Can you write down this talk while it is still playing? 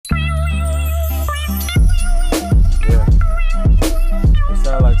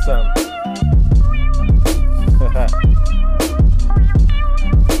something.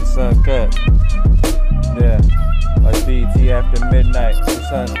 Sun cut. Yeah. Like BT after midnight. The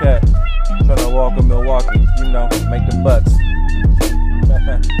sun cut. Tryna walk in Milwaukee. You know, make the bucks.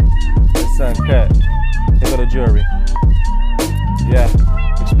 The sun cut. Here go the jury. Yeah.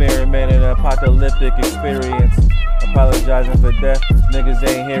 Experiment in an apocalyptic experience. Apologizing for death. Niggas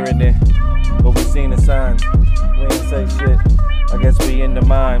ain't hearing it. But we seen the signs. We ain't say shit. I guess we in the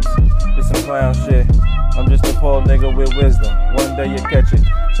mimes. This some clown shit. I'm just a poor nigga with wisdom. One day you catch it.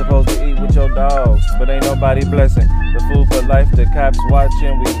 Supposed to eat with your dogs, but ain't nobody blessing. The food for life, the cops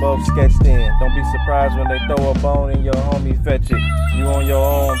watching, we both sketched in. Don't be surprised when they throw a bone and your homie fetch it. You on your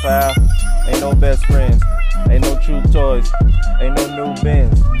own, pal. Ain't no best friends. Ain't no true toys. Ain't no new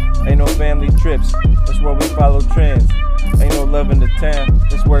bins. Ain't no family trips. That's where we follow trends. Ain't no love in the town.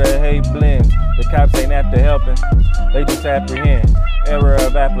 That's where the hate blends. The cops ain't after helping. They just apprehend. Error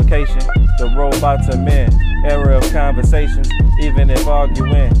of application. The robots are men. Error of conversations. Even if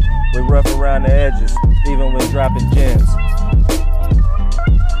arguing, we rough around the edges. Even when dropping gems.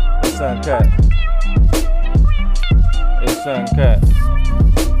 It's uncut. It's uncut.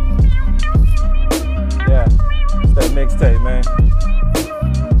 Yeah, it's that mixtape, man.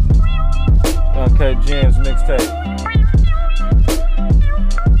 Uncut Gems mixtape.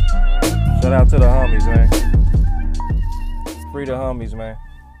 Shout out to the homies, man. Free the homies, man.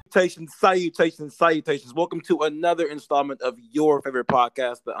 Salutations. Welcome to another installment of your favorite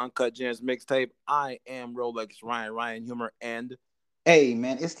podcast, the Uncut Gems mixtape. I am Rolex Ryan Humor, and hey,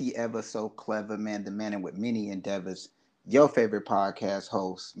 man, it's the ever so clever man, the man with many endeavors, your favorite podcast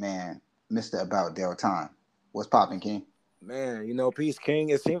host, man, Mr. About Del Time. What's poppin', King? man, Peace King.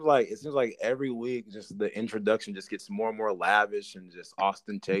 It seems like every week, just the introduction just gets more and more lavish and just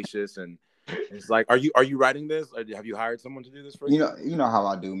ostentatious, and it's like, are you writing this? Or have you hired someone to do this for you? You know how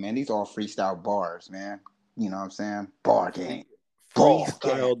I do, man. These all freestyle bars, man. You know what I'm saying? Bar game.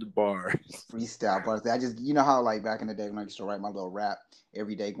 Freestyled bars. Freestyle bars. I just, you know how like back in the day when I used to write my little rap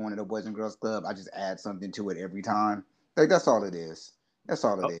every day going to the Boys and Girls Club, I just add something to it every time. Like that's all it is. That's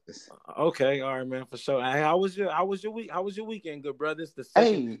all it is. Okay, all right, man, for sure. Hey, how was your week? How was your weekend, good brothers?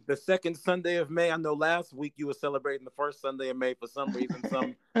 The second Sunday of May. I know last week you were celebrating the first Sunday of May for some reason.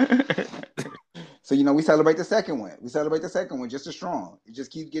 So we celebrate the second one. We celebrate the second one just as strong. It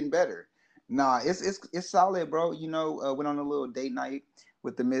just keeps getting better. Nah, it's solid, bro. Went on a little date night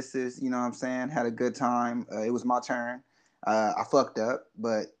with the missus. You know what I'm saying? Had a good time. It was my turn. I fucked up,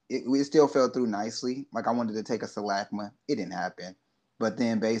 but it still fell through nicely. Like I wanted to take a salakma. It didn't happen. But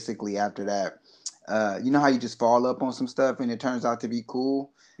then basically after that, you know how you just fall up on some stuff and it turns out to be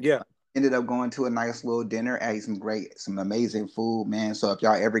cool? Yeah. Ended up going to a nice little dinner, ate some amazing food, man. So if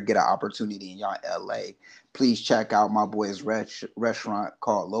y'all ever get an opportunity in y'all LA, please check out my boy's restaurant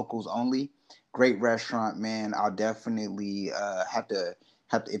called Locals Only. Great restaurant, man. I'll definitely have to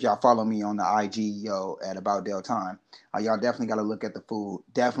if y'all follow me on the IG, at About Del Time, y'all definitely got to look at the food.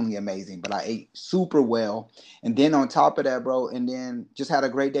 Definitely amazing. But I ate super well. And then on top of that, bro, and then just had a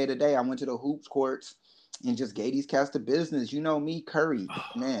great day today. I went to the hoops courts and just gave these cats the business. You know me, Curry,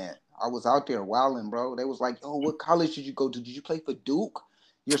 man. I was out there wilding, bro. They was like, "Oh, what college did you go to? Did you play for Duke?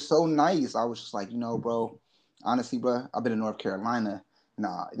 You're so nice." I was just like, bro, honestly, bro, I've been in North Carolina.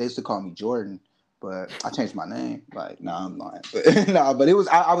 Nah, they used to call me Jordan, but I changed my name. Like, nah, I'm lying. But but it was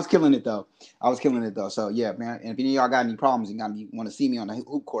I was killing it though. So yeah, man. And if any of y'all got any problems and want to see me on the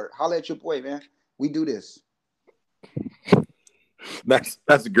hoop court, holla at your boy, man. We do this. That's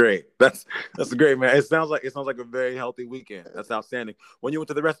great. That's great, man. It sounds like a very healthy weekend. That's outstanding. When you went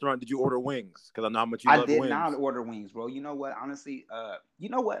to the restaurant, did you order wings? Because I know how much you love wings. I did not order wings, bro. You know what? Honestly,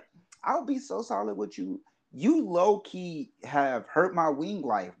 I'll be so solid with you. You low key have hurt my wing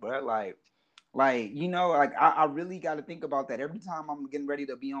life, bro. I really got to think about that. Every time I'm getting ready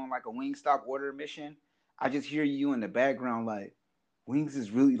to be on like a Wingstop order mission, I just hear you in the background like, wings is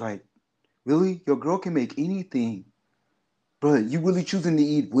really like, really? Your girl can make anything. Bro, you really choosing to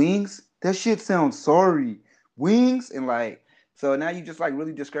eat wings? That shit sounds sorry. Wings? And like, so now you just like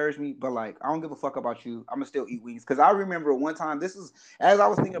really discouraged me, but like, I don't give a fuck about you. I'm gonna still eat wings. Cause I remember one time, as I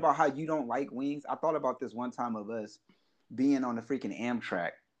was thinking about how you don't like wings, I thought about this one time of us being on the freaking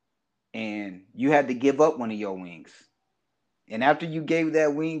Amtrak and you had to give up one of your wings. And after you gave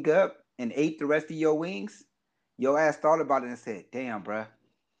that wing up and ate the rest of your wings, your ass thought about it and said, damn, bro,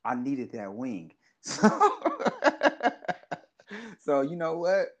 I needed that wing. So you know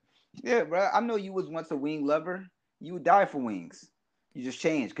what? Yeah, bro. I know you was once a wing lover. You would die for wings. You just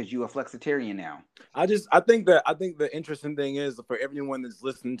changed because you a flexitarian now. I think the interesting thing is for everyone that's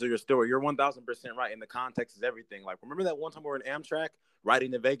listening to your story, you're 1,000% right. And the context is everything. Like, remember that one time we were in Amtrak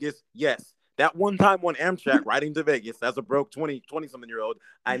riding to Vegas? Yes. That one time on Amtrak riding to Vegas as a broke 20 something year old,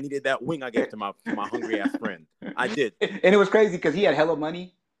 I needed that wing I gave to my hungry ass friend. I did. And it was crazy because he had hella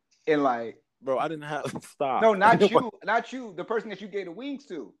money and like, bro, I didn't have stop. No, not you. The person that you gave the wings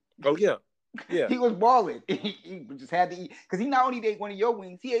to. Oh yeah. Yeah. He was balling. He just had to eat because he not only ate one of your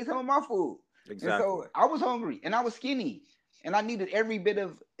wings, he ate some of my food. Exactly. And so I was hungry and I was skinny and I needed every bit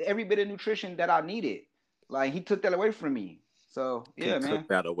of nutrition that I needed. Like he took that away from me. So yeah, man. Took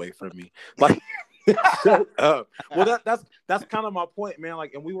that away from me. Like shut up. Well, that's kind of my point, man.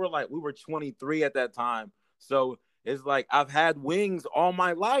 Like, and we were 23 at that time. So it's like I've had wings all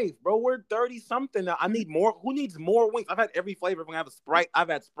my life, bro. We're 30 something now. I need more. Who needs more wings? I've had every flavor. I have a Sprite. I've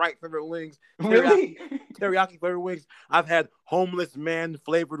had Sprite flavored wings. Really? Teriyaki flavored wings. I've had homeless man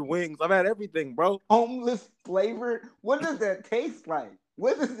flavored wings. I've had everything, bro. Homeless flavored? What does that taste like?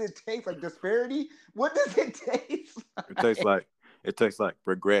 What does it taste like? Disparity? What does it taste like? It tastes like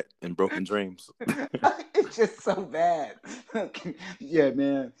regret and broken dreams. It's just so bad. Yeah,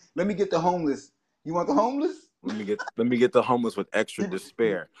 man. Let me get the homeless. You want the homeless? Let me get the homeless with extra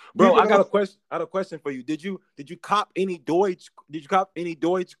despair, bro. I got a question. I had a question for you. Did you cop any Dogecoin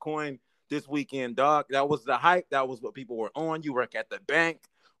this weekend, dog? That was the hype. That was what people were on. You work at the bank.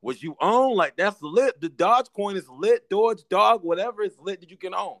 Was you on? Like that's lit. The Dogecoin is lit. Doge dog, whatever is lit that you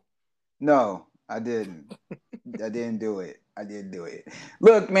can own. No, I didn't. I didn't do it.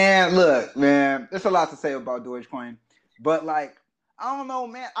 Look, man. There's a lot to say about Dogecoin, but like. I don't know,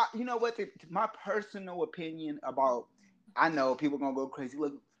 man. You know what? My personal opinion about, I know people gonna go crazy.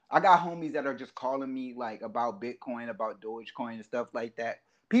 Look, I got homies that are just calling me like about Bitcoin, about Dogecoin and stuff like that.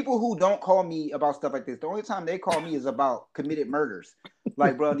 People who don't call me about stuff like this, the only time they call me is about committed murders.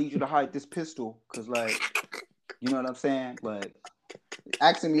 Like, bro, I need you to hide this pistol, cause like, you know what I'm saying? Like,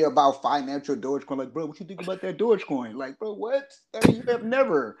 asking me about financial Dogecoin, like, bro, what you think about that Dogecoin? Like, bro, what? I mean,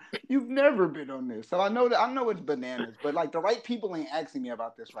 you've never been on this. So I know it's bananas, but like the right people ain't asking me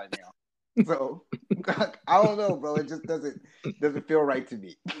about this right now. So I don't know, bro. It just doesn't feel right to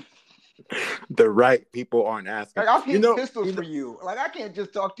me. The right people aren't asking. Like I'll hit pistols for you. Like I can't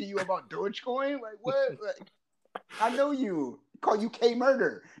just talk to you about Dogecoin. Like what? Like, I know you. Call you K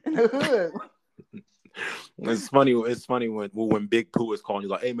Murder in the hood. It's funny when Big Pooh is calling you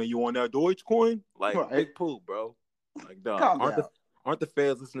like, hey man, you want that Dogecoin? Like right. Big Pooh, bro. Like dog, aren't the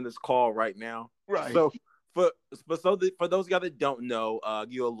feds listening to this call right now? Right. So for those of y'all that don't know,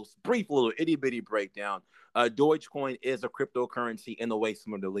 give you a brief little itty bitty breakdown. Dogecoin is a cryptocurrency in a way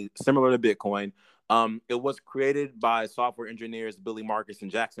similar to Bitcoin. It was created by software engineers Billy Marcus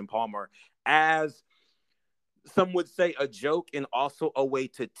and Jackson Palmer as some would say a joke and also a way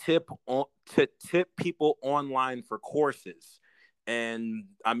to tip people online for courses. And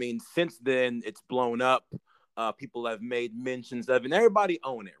I mean, since then it's blown up. People have made mentions of it and everybody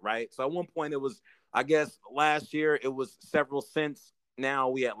own it, right? So at one point it was, I guess last year it was several cents. Now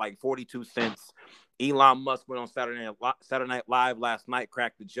we at like 42 cents. Elon Musk went on Saturday Night Live last night,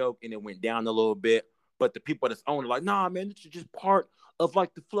 cracked the joke, and it went down a little bit. But the people that's own it like, nah, man, this is just part of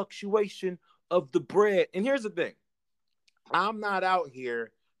like the fluctuation of the bread. And here's the thing. I'm not out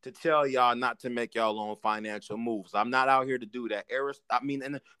here to tell y'all not to make y'all own financial moves. I'm not out here to do that.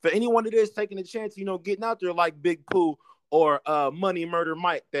 And for anyone that is taking a chance, getting out there like Big Pooh or Money Murder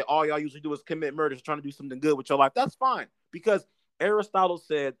Mike, that all y'all usually do is commit murders, trying to do something good with your life. That's fine. Because Aristotle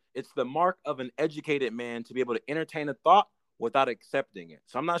said it's the mark of an educated man to be able to entertain a thought without accepting it.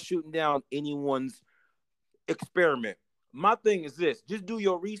 So I'm not shooting down anyone's experiment. My thing is this. Just do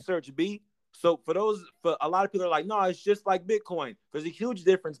your research, B. So for a lot of people are like, no, it's just like Bitcoin. There's a huge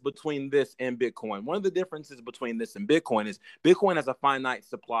difference between this and Bitcoin. One of the differences between this and Bitcoin is Bitcoin has a finite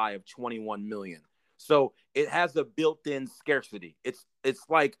supply of 21 million. So it has a built-in scarcity. It's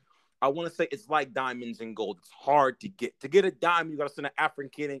like, I want to say it's like diamonds and gold. It's hard to get. To get a diamond, you got to send an African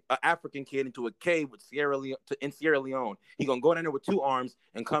kid into a cave in Sierra Leone. He's going to go down there with 2 arms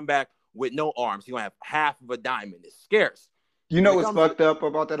and come back with no arms. He's going to have half of a diamond. It's scarce. You know what's fucked up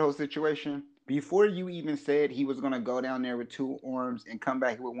about that whole situation? Before you even said he was going to go down there with 2 arms and come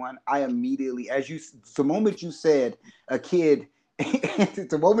back with 1, I immediately, the moment you said a kid,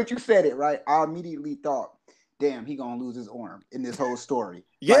 the moment you said it, right, I immediately thought, damn, he going to lose his arm in this whole story.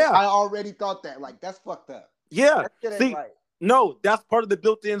 Yeah. Like, I already thought that. Like, that's fucked up. Yeah. See, right. No, that's part of the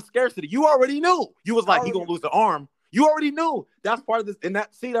built-in scarcity. You already knew. You was like, he going to lose the arm. You already knew. That's part of this. And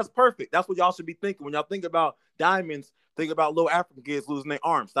that's perfect. That's what y'all should be thinking. When y'all think about diamonds, think about little African kids losing their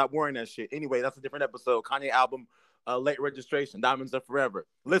arms. Stop worrying that shit. Anyway, that's a different episode. Kanye album, late registration. Diamonds are forever.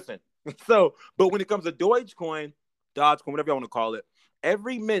 Listen. So, but when it comes to Dogecoin, whatever you want to call it,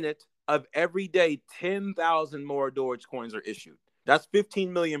 every minute of every day, 10,000 more Dogecoins are issued. That's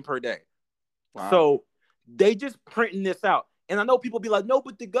 15 million per day. Wow. So they just printing this out. And I know people be like, no,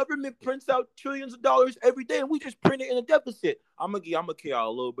 but the government prints out trillions of dollars every day and we just print it in a deficit. I'm gonna kill y'all a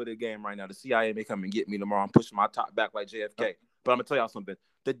little bit of game right now. The CIA may come and get me tomorrow. I'm pushing my top back like JFK. But I'm gonna tell y'all something.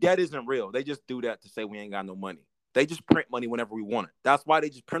 The debt isn't real. They just do that to say we ain't got no money. They just print money whenever we want it. That's why they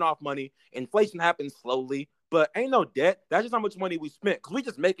just print off money. Inflation happens slowly, but ain't no debt. That's just how much money we spent because we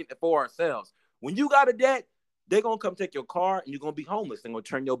just making it for ourselves. When you got a debt, they're going to come take your car and you're going to be homeless. They're going to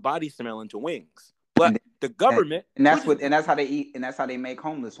turn your body smell into wings. But the government... And that's how they eat, and that's how they make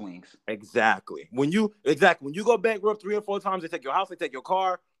homeless wings. Exactly. When you go bankrupt 3 or 4 times, they take your house, they take your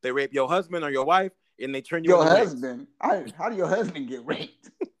car, they rape your husband or your wife, and they turn you into husband. How do your husband get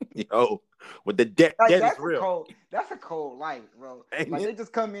raped? Yo, with the debt, debt is real. That's a cold life, bro. Like they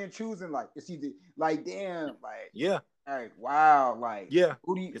just come in choosing like it's either like damn, like like wow, like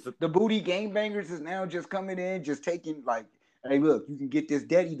the booty gangbangers is now just coming in, just taking like, hey, look, you can get this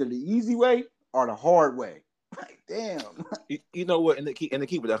debt either the easy way or the hard way. Like damn. You know what? And the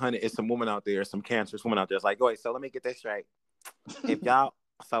key with 100 is some woman out there, some cancerous woman out there. It's like, wait, so let me get this straight. If y'all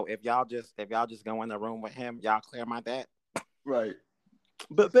just go in the room with him, y'all clear my debt, right?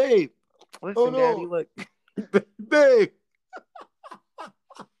 But babe, listen, Daddy, look, babe.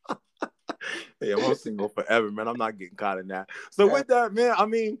 Hey, I'm single forever, man. I'm not getting caught in that. So with that, man, I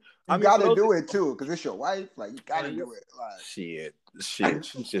mean, you gotta do it too, because it's your wife. Like you gotta do it. Like she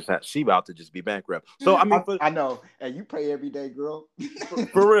about to just be bankrupt. So I mean, I know, and you pray every day, girl.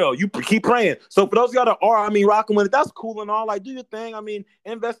 For real, you keep praying. So for those of y'all that are, rocking with it, that's cool and all. Like, do your thing. I mean,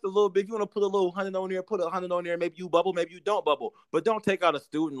 invest a little bit. If you want to put a little 100 on there, put 100 on there. Maybe you bubble, maybe you don't bubble. But don't take out a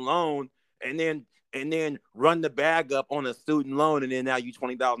student loan and then run the bag up on a student loan, and then now you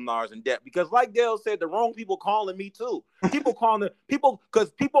 $20,000 in debt. Because like Dale said, the wrong people calling me too.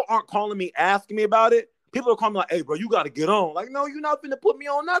 Because people aren't calling me asking me about it. People are calling me like, hey, bro, you got to get on. Like, no, you're not finna put me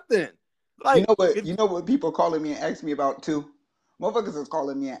on nothing. Like, you know what people calling me and asking me about too? Motherfuckers is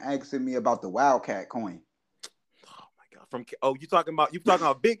calling me and asking me about the Wildcat coin. Oh my God! You talking about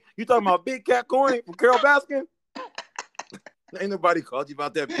big cat coin from Carole Baskin? Ain't nobody called you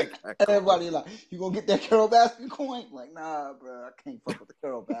about that big cat coin. Everybody like, you gonna get that Carole Baskin coin? Like, nah, bro, I can't fuck with the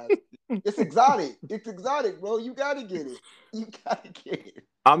Carole Baskin. It's exotic. It's exotic, bro. You gotta get it. You gotta get it.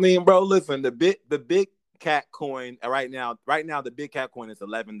 I mean, bro, listen, the big cat coin right now, the big cat coin is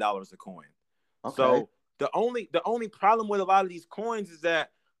 $11 a coin. Okay. So the only problem with a lot of these coins is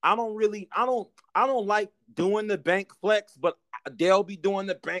that I don't like doing the bank flex, but they'll be doing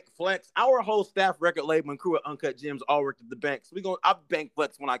the bank flex. Our whole staff, record label, and crew at Uncut Gems all work at the bank. So I bank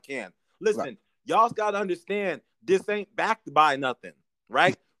flex when I can. Listen, y'all gotta understand this ain't backed by nothing,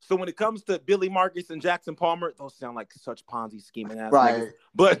 right? So when it comes to Billy Marcus and Jackson Palmer, those sound like such Ponzi scheming ass niggas.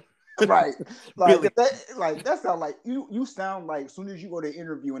 But right, like that sound like you sound like as soon as you go to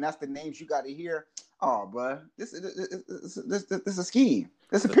interview and that's the names you got to hear. Oh, bro, this is a scheme.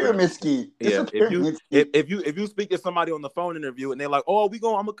 It's a pyramid scheme. If you speak to somebody on the phone interview and they're like, oh, I'm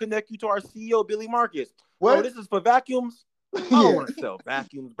gonna connect you to our CEO Billy Marcus. What? Oh, this is for vacuums. I don't want to sell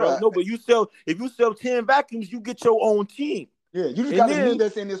vacuums, bro. No, but if you sell 10 vacuums, you get your own team. Yeah, you just gotta meet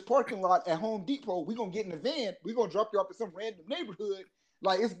us in this parking lot at Home Depot. We're gonna get in the van. We're gonna drop you off in some random neighborhood.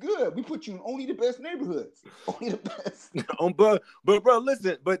 Like, it's good. We put you in only the best neighborhoods. Only the best. but bro,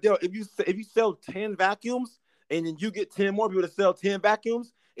 listen. But yo, if you sell 10 vacuums and then you get 10 more people to sell 10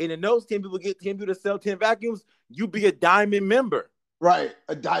 vacuums, and then those 10 people get 10 people to sell 10 vacuums, you be a diamond member. Right,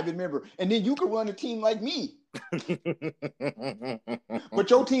 a diamond member. And then you can run a team like me. but I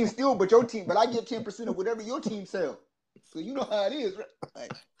get 10% of whatever your team sells. So you know how it is, right?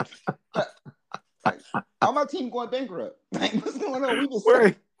 Like, how my team going bankrupt? Like, what's going on? We just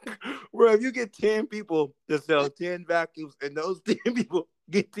where if you get 10 people to sell 10 vacuums, and those 10 people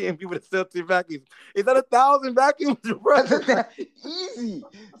get 10 people to sell 10 vacuums, is that 1,000 vacuums, bro? Easy,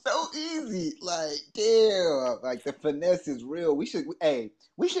 so easy. Like, damn, like the finesse is real. We should do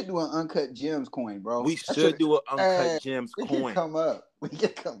an Uncut Gems coin, bro. We should do an Uncut Gems coin. We can come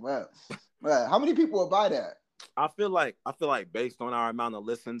up. Right. How many people will buy that? I feel like based on our amount of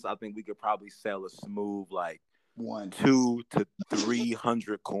listens, I think we could probably sell a smooth 200 to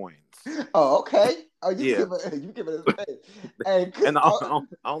 300 coins. Oh, okay. Oh, you give it a space. Hey, and I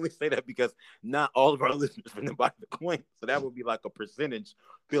only say that because not all of our listeners finna buy the coin, so that would be like a percentage.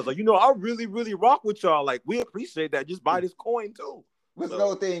 Feels like, I really, really rock with y'all. Like, we appreciate that. Just buy this coin too. But the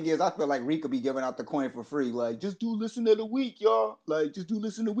whole thing is, I feel like Rika be giving out the coin for free. Like, just do listen of the week, y'all. Like, just do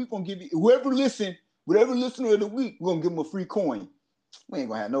listen of the week. Gonna give you whoever listen. Whatever listener of the week, we're gonna give them a free coin. We ain't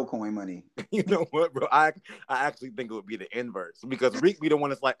gonna have no coin money. You know what, bro? I actually think it would be the inverse because Reek be the one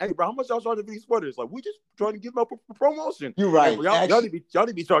that's like, hey, bro, how much y'all charging for these sweaters? Like, we just trying to give them up for promotion. You're right. Hey, bro, y'all need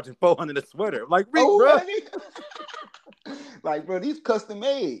to be charging $400 a sweater. Like, Reek, oh, bro. Like, bro, these custom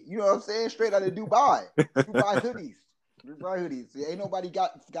made. You know what I'm saying? Straight out of Dubai. Dubai hoodies. Ain't nobody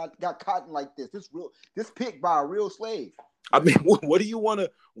got cotton like this. This picked by a real slave. I mean, what do you want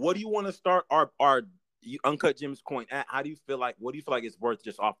to start our Uncut Gems coin at? How do you feel like? What do you feel like it's worth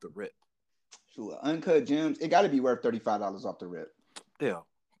just off the rip? Sure, Uncut Gems. It got to be worth $35 off the rip. Yeah.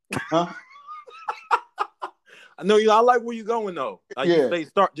 Huh? No, I like where you're going though. Like you say,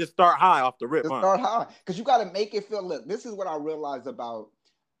 start high off the rip. Start high, because you got to make it feel. Look, this is what I realized about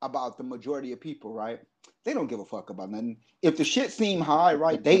the majority of people, right? They don't give a fuck about nothing. If the shit seem high,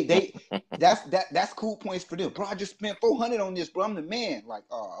 right? That's cool points for them. Bro, I just spent $400 on this, bro. I'm the man. Like,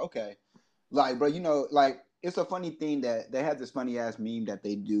 oh, okay. Like, bro, like it's a funny thing that they have this funny ass meme that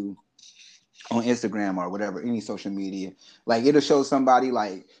they do on Instagram or whatever, any social media. Like, it'll show somebody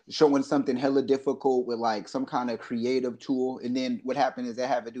like showing something hella difficult with like some kind of creative tool, and then what happened is they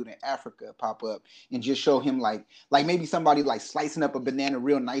have a dude in Africa pop up and just show him like maybe somebody like slicing up a banana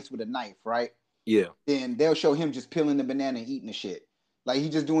real nice with a knife, right? Yeah. Then they'll show him just peeling the banana and eating the shit. Like, he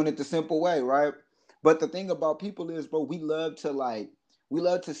just doing it the simple way, right? But the thing about people is, bro, we love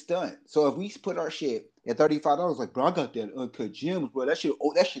to stunt. So if we put our shit at $35, like, bro, I got that Uncut Gems, bro. That shit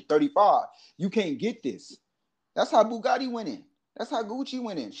 $35. You can't get this. That's how Bugatti went in. That's how Gucci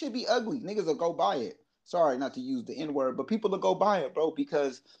went in. Should be ugly. Niggas will go buy it. Sorry, not to use the N-word, but people will go buy it, bro,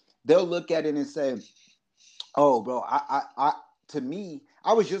 because they'll look at it and say, oh, bro, to me,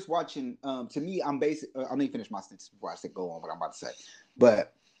 I was just watching. To me, I'm basic. Let me finish my sentence before I say go on what I'm about to say.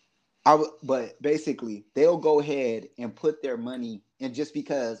 But basically, they'll go ahead and put their money in just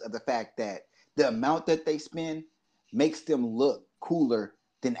because of the fact that the amount that they spend makes them look cooler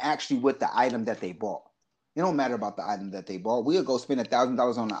than actually with the item that they bought. It don't matter about the item that they bought. We'll go spend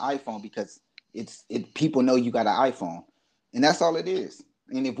 $1,000 on an iPhone because people know you got an iPhone, and that's all it is.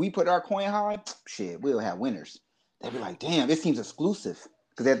 And if we put our coin high, shit, we'll have winners. They'll be like, damn, it seems exclusive.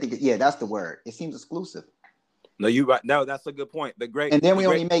 Because they think, yeah, that's the word. It seems exclusive. No, you right. No, that's a good point. And then we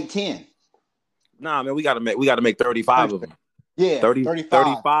only make 10. Nah, man, we gotta make 35 of them. Yeah,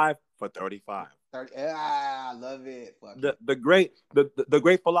 35 for 35. 30, I love it. The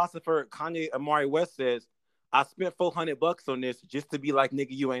great philosopher Kanye Amari West says, I spent $400 on this just to be like,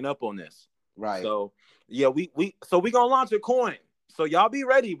 nigga, you ain't up on this. Right. So yeah, we gonna launch a coin. So y'all be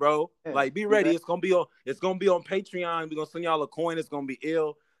ready, bro. Yeah, like, be ready. It's gonna be on Patreon. We're gonna send y'all a coin. It's gonna be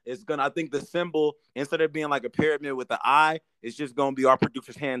ill. I think the symbol, instead of being like a pyramid with the eye, it's just gonna be our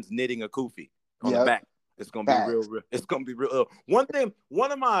producer's hands knitting a kufi on the back. It's gonna be real. It's gonna be real ill. The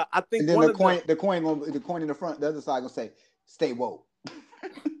coin in the front, the other side gonna say, "Stay woke."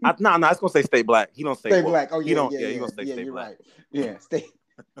 No, it's gonna say "Stay black." He don't say "Stay woke. black." Oh yeah, he don't. Yeah, he gonna say "Stay you're black." Right. Yeah, stay.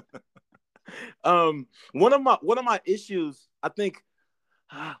 One of my issues, I think,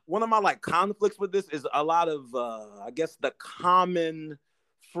 one of my like conflicts with this is a lot of I guess the common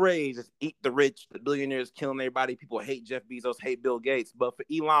phrase is "eat the rich," the billionaires killing everybody. People hate Jeff Bezos, hate Bill Gates, but for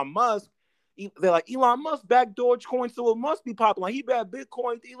Elon Musk, they're like, Elon Musk backed Dogecoin, so it must be popular. He backed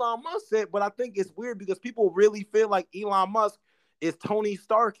Bitcoin, Elon Musk said. But I think it's weird because people really feel like Elon Musk is Tony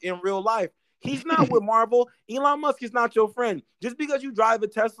Stark in real life. He's not with Marvel. Elon Musk is not your friend. Just because you drive a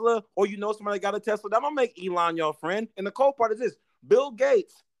Tesla or you know somebody got a Tesla, that don't make Elon your friend. And the cool part is this: Bill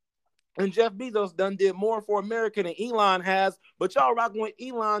Gates and Jeff Bezos done did more for America than Elon has, but y'all rocking with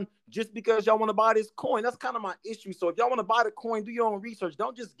Elon just because y'all want to buy this coin. That's kind of my issue. So if y'all want to buy the coin, do your own research.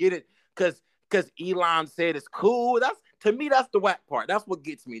 Don't just get it because Elon said it's cool. To me, that's the whack part. That's what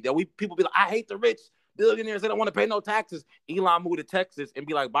gets me. That people be like, I hate the rich billionaires. They don't want to pay no taxes. Elon moved to Texas and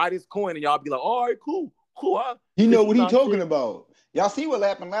be like, buy this coin, and y'all be like, all right, cool. Huh? You know what he talking about. Y'all see what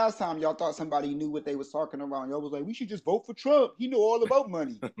happened last time. Y'all thought somebody knew what they was talking about. Y'all was like, we should just vote for Trump. He know all about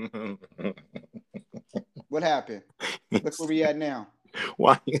money. What happened? Look where we at now.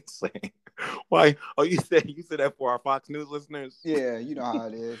 Why you saying? Why? Oh, you said that for our Fox News listeners? Yeah, you know how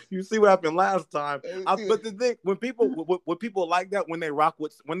it is. You see what happened last time. But the thing, when people like that, when they rock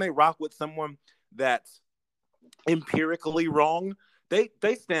with someone that's empirically wrong, they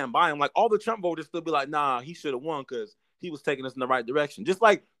stand by him. Like, all the Trump voters still be like, nah, he should have won because he was taking us in the right direction. Just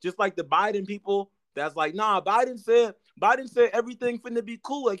like the Biden people, that's like, nah, Biden said everything finna be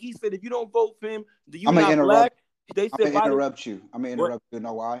cool. Like, he said, if you don't vote for him, I'm not black. They said I'm gonna interrupt you. You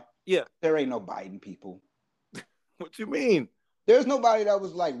know why? Yeah. There ain't no Biden people. What you mean? There's nobody that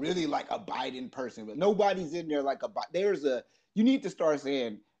was like really like a Biden person, but nobody's in there like a Biden. You need to start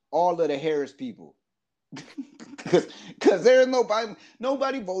saying all of the Harris people. Because there's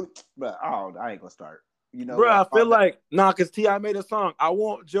nobody voted. But I ain't gonna start. You know Bro, what? I feel like because T.I. made a song. I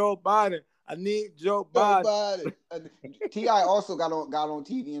want Joe Biden. I need Joe Biden. Nobody. T.I. also got on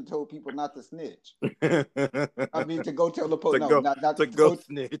TV and told people not to snitch. I mean, to go tell the police. No, not to go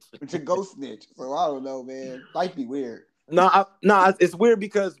snitch. To go snitch. So I don't know, man. Might be weird. It's weird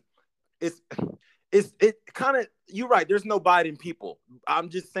because it kind of, you're right. There's no Biden people. I'm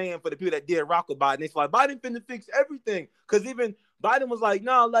just saying for the people that did rock with Biden, it's like Biden finna fix everything. Because even Biden was like,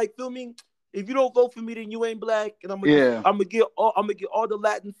 nah, like, feel me? If you don't vote for me, then you ain't black, and I'm gonna get all the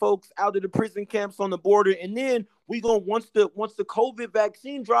Latin folks out of the prison camps on the border, and then once the COVID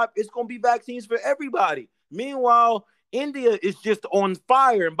vaccine drop, it's gonna be vaccines for everybody. Meanwhile, India is just on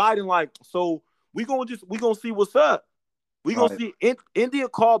fire, and Biden like, so we gonna see what's up. We gonna see India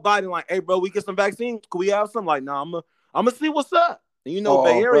call Biden like, hey bro, we get some vaccine. Can we have some? Like, nah, I'm gonna see what's up. And you know,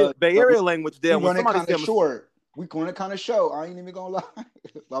 Bay Area language there. When somebody says short. We going to kind of show. I ain't even gonna lie.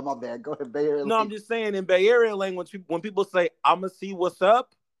 Oh, my bad. Go ahead, Bay Area. No, I'm just saying in Bay Area language, when people say "I'ma see what's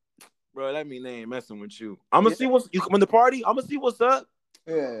up," bro, that mean they ain't messing with you. I'ma see what's you come in the party. I'ma see what's up.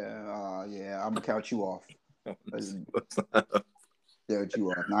 Yeah, I'm gonna count you off. Count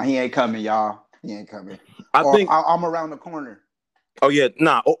you off. Nah, he ain't coming, y'all. He ain't coming. I think I'm around the corner. Oh yeah,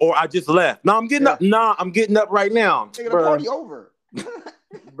 nah. Or I just left. No, I'm getting up. Nah, I'm getting up right now. Taking the party over,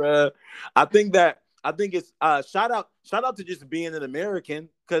 bro. I think it's shout out to just being an American,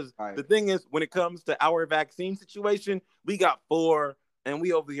 because the thing is, when it comes to our vaccine situation, we got 4, and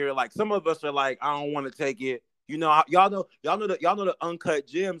we over here like, some of us are like, I don't want to take it. You know, y'all know the uncut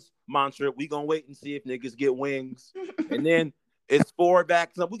gems mantra. We gonna wait and see if niggas get wings, and then it's 4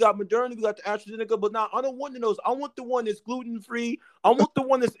 vaccines. We got Moderna, we got the AstraZeneca, but now I don't want those. I want the one that's gluten free. I want the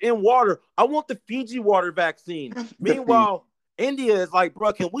one that's in water. I want the Fiji water vaccine. Meanwhile, India is like,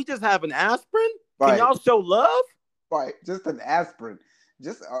 bro, can we just have an aspirin? Can y'all show love? Right, just an aspirin.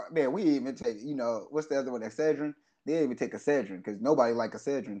 Just man, we even take, what's the other one? Excedrin. They didn't even take Excedrin because nobody like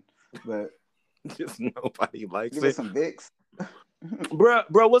Excedrin, but just nobody likes give it. Some Vicks.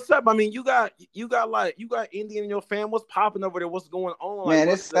 bro, what's up? I mean, you got Indian in your fam. What's popping over there? What's going on? Man,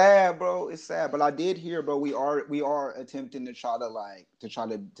 it's sad, bro. It's sad, but I did hear, bro. We are attempting to try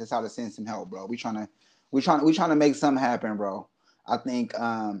to send some help, bro. We trying to make something happen, bro. I think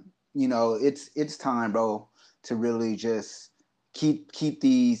it's time, bro, to really just keep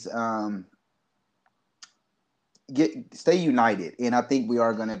these stay united. And I think we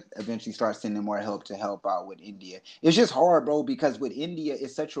are gonna eventually start sending more help to help out with India. It's just hard, bro, because with India,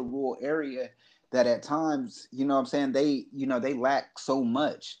 it's such a rural area that at times, what I'm saying, they lack so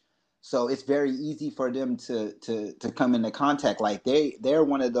much. So it's very easy for them to come into contact. Like they're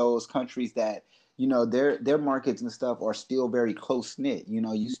one of those countries that, their markets and stuff are still very close knit.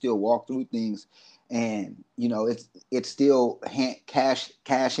 You still walk through things, and it's still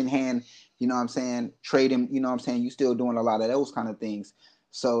cash in hand. You know what I'm saying? Trading. You know what I'm saying? You still doing a lot of those kind of things.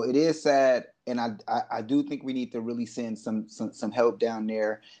 So it is sad, and I do think we need to really send some help down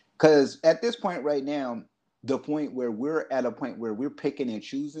there, because at this point right now, the point where we're at a point where we're picking and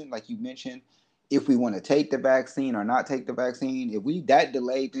choosing, like you mentioned, if we want to take the vaccine or not take the vaccine. If we that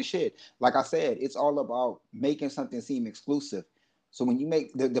delayed, then shit. Like I said, it's all about making something seem exclusive. So when you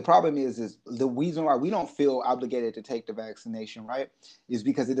make the problem is the reason why we don't feel obligated to take the vaccination, right, is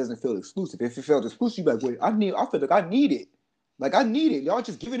because it doesn't feel exclusive. If it felt exclusive, you'd be like, wait, I feel like I need it. Like I need it. Y'all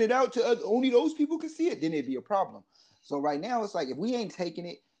just giving it out to only those people can see it, then it'd be a problem. So right now it's like, if we ain't taking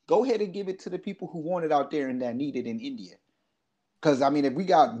it, go ahead and give it to the people who want it out there and that need it in India. Because I mean, if we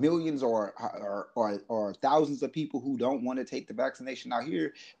got millions or thousands of people who don't want to take the vaccination out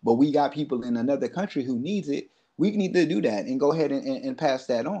here, but we got people in another country who needs it, we need to do that and go ahead and pass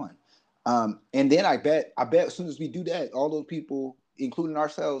that on. And then I bet as soon as we do that, all those people, including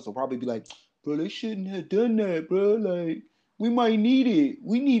ourselves, will probably be like, bro, they shouldn't have done that, bro. Like, we might need it.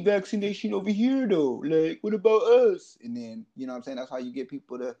 We need vaccination over here, though. Like, what about us? And then, you know what I'm saying? That's how you get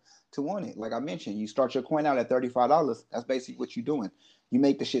people to want it. Like I mentioned, you start your coin out at $35. That's basically what you're doing. You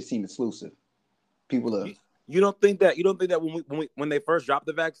make the shit seem exclusive. People are. You don't think that when they first dropped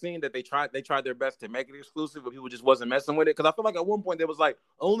the vaccine that they tried their best to make it exclusive, but people just wasn't messing with it? Because I feel like at one point there was like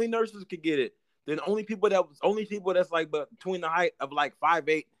only nurses could get it. Then only people that's like between the height of like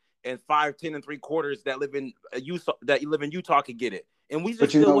 5'8" and 5'10" and 3/4 that live in Utah could get it. And we just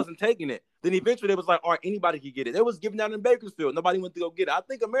still wasn't taking it. Then eventually it was like, all right, anybody could get it. It was given out in Bakersfield. Nobody went to go get it. I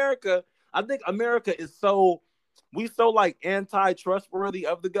think America is so like anti-trustworthy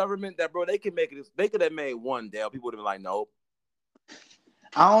of the government that, bro, they could have made one deal. People would have been like, nope.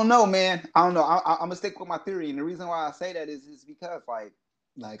 I don't know, man. I don't know. I'm gonna stick with my theory, and the reason why I say that is because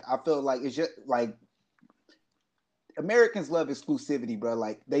like I feel like it's just like Americans love exclusivity, bro.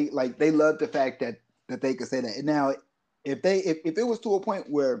 Like they love the fact that they could say that. And now, if it was to a point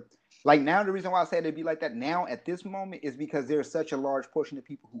where, like now, the reason why I say it'd be like that now at this moment is because there's such a large portion of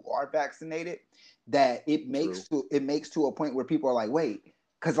people who are vaccinated that it makes to a point where people are like, wait,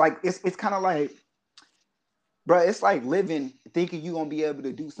 because like it's kind of like, bro, it's like living thinking you're gonna be able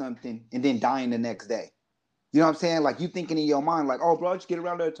to do something and then dying the next day. You know what I'm saying? Like you thinking in your mind, like, oh, bro, just get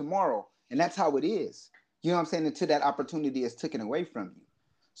around there tomorrow, and that's how it is. You know what I'm saying? Until that opportunity is taken away from you.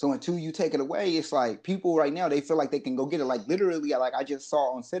 So until you take it away, it's like people right now, they feel like they can go get it. Like literally, like I just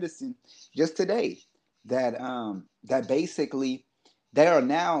saw on Citizen just today that basically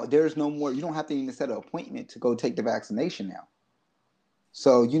there's no more, you don't have to even set an appointment to go take the vaccination now.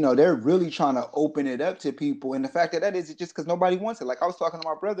 So, they're really trying to open it up to people. And the fact that is just because nobody wants it. Like I was talking to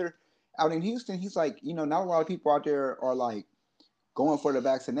my brother out in Houston, he's like, not a lot of people out there are like going for the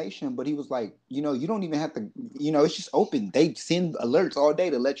vaccination, but he was like, you don't even have to, it's just open. They send alerts all day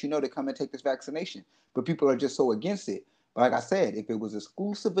to let you know to come and take this vaccination. But people are just so against it. But like I said, if it was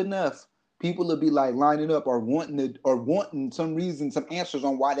exclusive enough, people would be like lining up or wanting some reason, some answers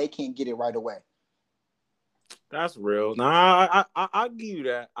on why they can't get it right away. That's real. Nah, I give you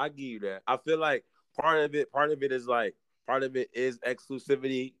that. I give you that. I feel like part of it is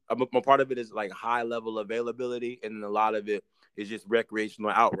exclusivity. Part of it is like high level availability, and a lot of it is just recreational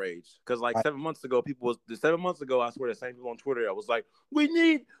outrage. Because like 7 months ago, I swear the same people on Twitter, I was like, we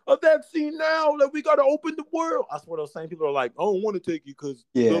need a vaccine now. Like we gotta open the world. I swear those same people are like, I don't want to take it because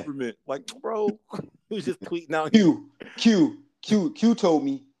government. Like, bro, he was just tweeting out. Q told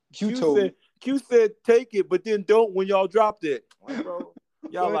me. Q said take it, but then don't when y'all dropped it. Like, bro,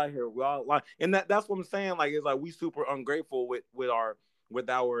 y'all out here, y'all like, and that's what I'm saying. Like, it's like we super ungrateful with our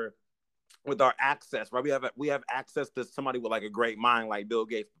access, right? We have access to somebody with like a great mind, like Bill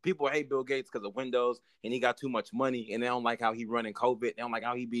Gates. People hate Bill Gates because of Windows, and he got too much money, and they don't like how he running COVID. They don't like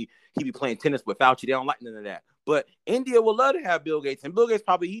how he be playing tennis with Fauci. They don't like none of that. But India would love to have Bill Gates, and Bill Gates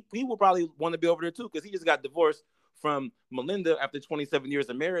probably he would probably want to be over there too because he just got divorced from Melinda after 27 years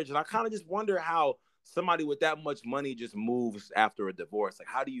of marriage. And I kind of just wonder how somebody with that much money just moves after a divorce. Like,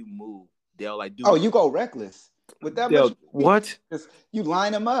 how do you move, Dale? Like, you go reckless with that Dale, much. What? You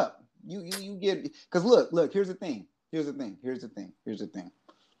line them up. You get, because look. Here's the thing.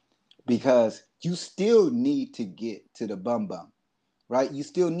 Because you still need to get to the bum, right? You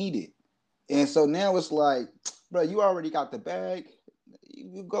still need it, and so now it's like, bro, you already got the bag.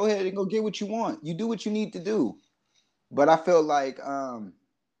 You go ahead and go get what you want. You do what you need to do. But I feel like because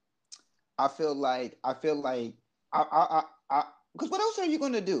what else are you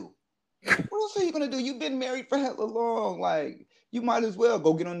gonna do? You've been married for hella long. Like, you might as well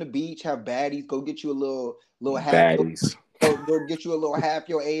go get on the beach, have baddies, go get you a little half. Baddies. Go get you a little half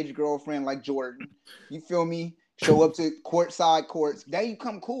your age girlfriend like Jordan. You feel me? Show up to courtside courts. Now you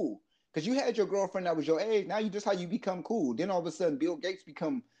come cool. Because you had your girlfriend that was your age. Now you just how you become cool. Then all of a sudden Bill Gates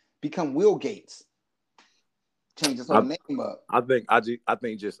become Will Gates. Change his whole name up. I think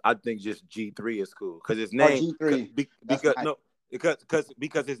just G3 is cool because his name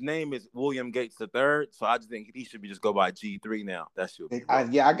because his name is William Gates III. So I just think he should be just go by G3 now. That should be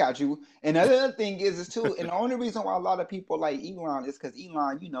I got you. And the other thing is too, and the only reason why a lot of people like Elon is because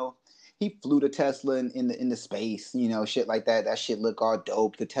Elon, he flew the Tesla in the space, shit like that. That shit look all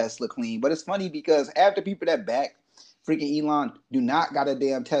dope. The Tesla clean. But it's funny because half the people that back freaking Elon do not got a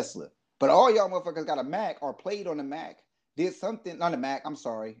damn Tesla. But all y'all motherfuckers got a Mac or played on a Mac, did something on a Mac. I'm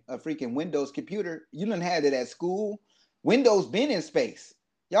sorry, a freaking Windows computer. You done had it at school. Windows been in space.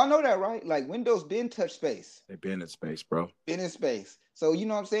 Y'all know that, right? Like Windows been touch space. They've been in space, bro. Been in space. So you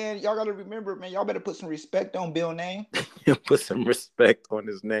know what I'm saying? Y'all got to remember, man. Y'all better put some respect on Bill's name. Put some respect on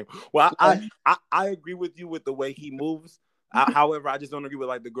his name. Well, I agree with you with the way he moves. However, I just don't agree with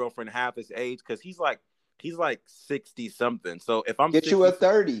like the girlfriend half his age because he's like 60 something. So if I'm get 60, you a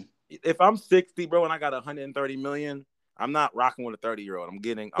 30. If I'm 60, bro, and I got 130 million, I'm not rocking with a 30-year-old.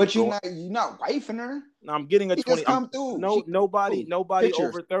 You're not wifing her. No, I'm getting a 20. Come through. Nobody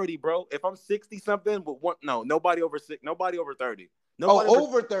over 30, bro. If I'm 60 something, nobody over 30.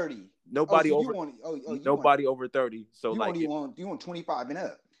 Over 30. Nobody over. Nobody over 30. So you want 25 and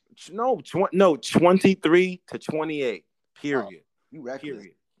up. No, 23 to 28. Period. Oh, you reckless.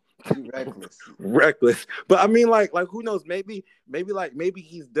 Period. You reckless. Reckless. But I mean, like who knows? Maybe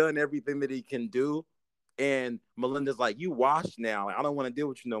he's done everything that he can do. And Melinda's like, you washed now. Like, I don't want to deal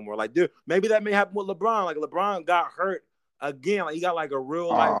with you no more. Like, dude, maybe that may happen with LeBron. Like, LeBron got hurt again. Like, he got like a real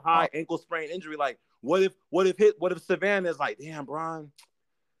life high ankle sprain injury. Like, what if Savannah's like, damn, Bron,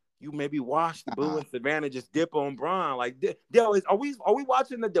 you maybe washed the boo and Savannah just dip on Bron. Like, are we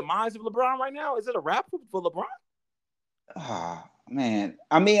watching the demise of LeBron right now? Is it a wrap for LeBron? Ah, man.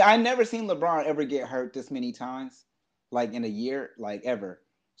 I mean, I never seen LeBron ever get hurt this many times, like in a year, like ever.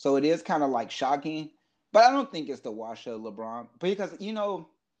 So it is kind of like shocking, but I don't think it's the wash of LeBron because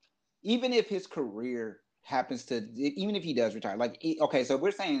even if his career happens to, even if he does retire, like okay, so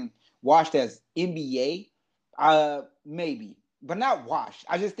we're saying washed as NBA, maybe, but not washed.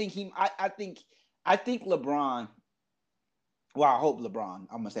 I just think I think LeBron. Well, I hope LeBron.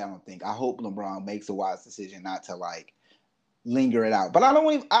 I'm gonna say I don't think. I hope LeBron makes a wise decision not to like linger it out. But I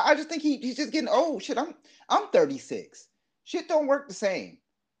don't even. I just think he's just getting old. Shit, I'm 36. Shit don't work the same.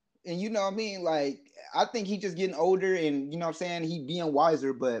 And you know what I mean? Like I think he's just getting older, and you know what I'm saying, he being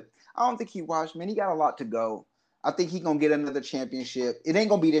wiser. But I don't think he washed. Man, he got a lot to go. I think he gonna get another championship. It ain't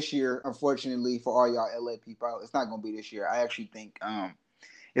gonna be this year, unfortunately, for all y'all LA people. It's not gonna be this year. I actually think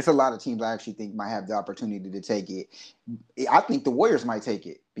it's a lot of teams I actually think might have the opportunity to take it. I think the Warriors might take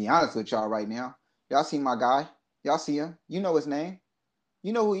it. Be honest with y'all right now. Y'all see my guy? Y'all see him? You know his name.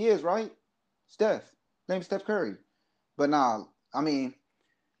 You know who he is, right? Steph. Name's Steph Curry. But nah, I mean,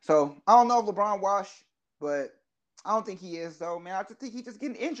 so I don't know if LeBron washed, but I don't think he is though, man. I just think he's just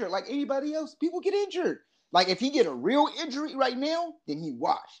getting injured like anybody else. People get injured. Like if he get a real injury right now, then he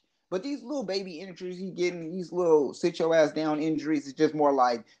washed. But these little baby injuries he getting, these little sit your ass down injuries, is just more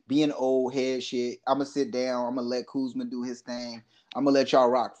like being old head shit. I'm gonna sit down. I'm gonna let Kuzma do his thing. I'm gonna let y'all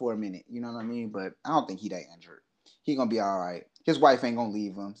rock for a minute. You know what I mean? But I don't think he that injured. He gonna be all right. His wife ain't gonna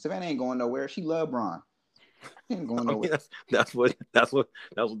leave him. Savannah ain't going nowhere. She love Bron. He ain't going I mean, nowhere. that's what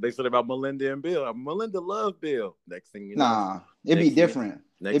they said about Melinda and Bill. Melinda loved Bill. Next thing you know, Nah, it'd be next thing, different.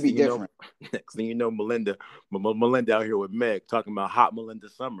 next It'd be thing you know, different. next thing you know, Melinda out here with Meg talking about hot Melinda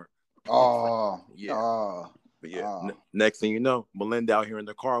summer. Oh, Yeah, oh, but yeah. oh. Next thing you know, Melinda out here in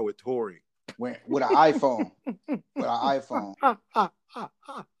the car with Tori. With an iPhone. With an iPhone.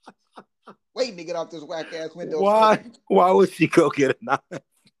 Waiting to get off this whack ass window. Why would she go get a knife?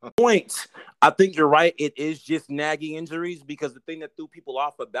 Points. I think you're right. It is just nagging injuries because the thing that threw people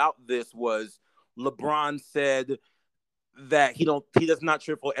off about this was LeBron said that he does not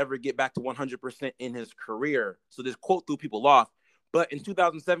sure if he'll ever get back to 100% in his career. So this quote threw people off. But in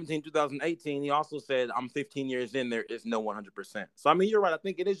 2017, 2018, he also said, I'm 15 years in, there is no 100%. So, I mean, you're right. I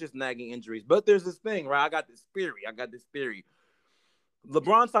think it is just nagging injuries. But there's this thing, right? I got this theory.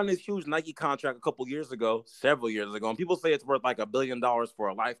 LeBron signed this huge Nike contract several years ago, and people say it's worth like $1 billion for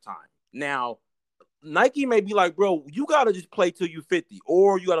a lifetime. Now, Nike may be like, bro, you got to just play till you 50,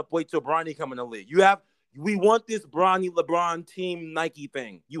 or you got to wait till Bronny come in the league. We want this Bronny LeBron team Nike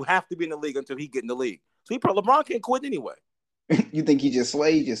thing. You have to be in the league until he get in the league. So LeBron can't quit anyway. You think he just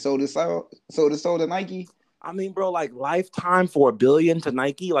slayed, just sold his soul to Nike? I mean, bro, like lifetime for $1 billion to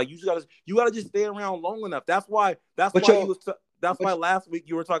Nike, like you gotta just stay around long enough. That's why last week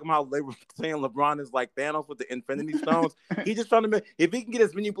you were talking about they were saying LeBron is like Thanos with the Infinity Stones. He's just trying to make, if he can get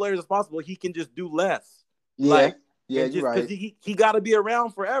as many players as possible, he can just do less. Yeah, you're right. Because he got to be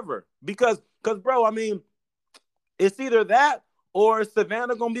around forever. Because bro, I mean, it's either that or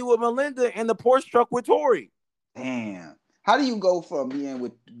Savannah gonna be with Melinda and the Porsche truck with Tori. Damn. How do you go from being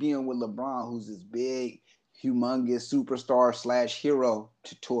with LeBron, who's this big, humongous superstar / hero,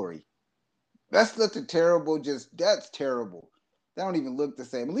 to Tori? That's such a terrible. That's terrible. That don't even look the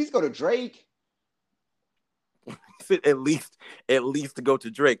same. At least go to Drake. At least to go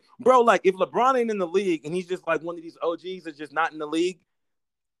to Drake, bro. Like if LeBron ain't in the league and he's just like one of these OGs that's just not in the league,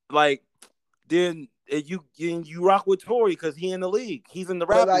 like then you rock with Tori because he in the league. He's in the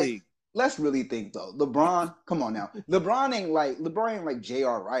rap league. Let's really think though. LeBron, come on now. LeBron ain't like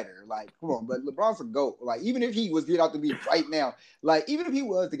J.R. Ryder. Like, come on, but LeBron's a GOAT. Like, even if he was to get out the league right now, like, even if he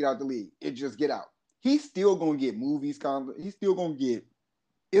was to get out the league, it just get out. He's still gonna get movies. He's still gonna get.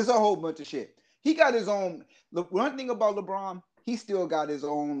 It's a whole bunch of shit. He got his own. The one thing about LeBron, he still got his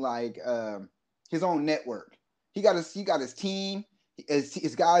own his own network. He got his team,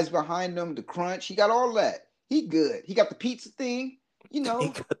 his guys behind him, the crunch. He got all that. He good. He got the pizza thing. You know, he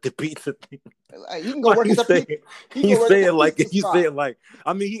got the pizza thing. Like, he can go work at the pizza. You say it like.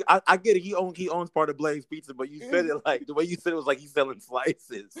 I mean, I get it. He owns part of Blaze Pizza, but you said it like the way you said it was like he's selling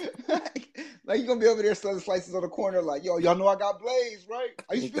slices. Like you gonna be over there selling slices on the corner, like, yo, y'all know I got Blaze, right?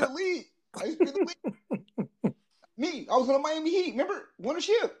 I used to be the league. Me, I was on the Miami Heat. Remember, won a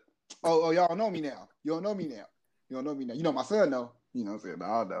ship. Oh, y'all know me now. You don't know me now. You know my son though. You know what I'm saying? I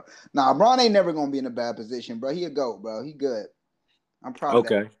don't know. Nah, Bron ain't never gonna be in a bad position, bro. He a GOAT, bro. He good. I'm proud of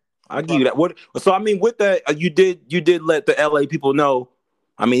that. Okay. I'll give you that. What? So I mean, with that, you did let the LA people know.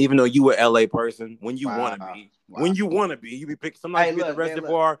 I mean, even though you were LA person, when you want to be, you be picked. Sometimes you be at the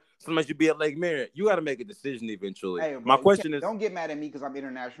Reservoir, sometimes you be at Lake Merritt. You got to make a decision eventually. Hey, bro, my question is, don't get mad at me because I'm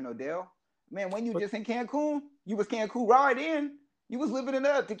international, Dale. Man, when you just in Cancun, You was Cancun Rye then. You was living it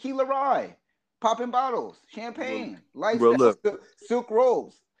up. Tequila Rye, popping bottles, champagne, Bro, lifestyle, look, silk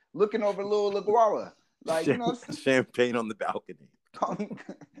robes, looking over Little LaGuardia. Like, you know what I'm saying? champagne on the balcony.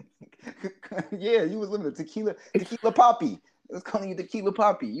 Yeah, you was living a tequila poppy. It was calling you tequila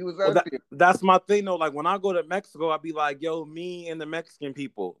poppy. You was out there. That's my thing though. Like when I go to Mexico, I be like, yo, me and the Mexican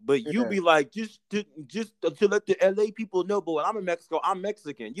people. But you be like, just to let the LA people know. But when I'm in Mexico, I'm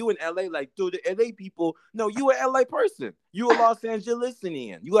Mexican. You in LA, like, dude, the LA people, no, you an LA person. You a Los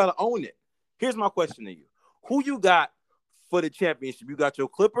Angelesian. You gotta own it. Here's my question to you: who you got for the championship? You got your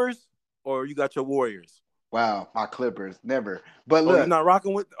Clippers or you got your Warriors? Wow, my Clippers, never. But look, you're not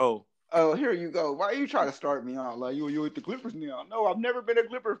rocking with Oh, here you go. Why are you trying to start me out like you with the Clippers now? No, I've never been a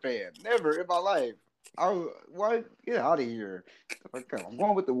Clipper fan. Never in my life. Why get out of here? I'm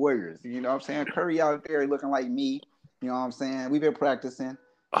going with the Warriors. You know what I'm saying? Curry out there looking like me. You know what I'm saying? We've been practicing.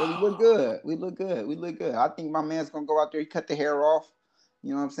 But we look good. We look good. We look good. I think my man's gonna go out there. He cut the hair off. You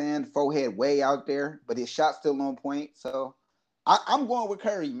know what I'm saying? Forehead way out there, but his shot's still on point. So I'm going with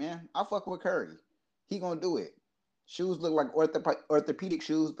Curry, man. I fuck with Curry. He gonna do it. Shoes look like orthopedic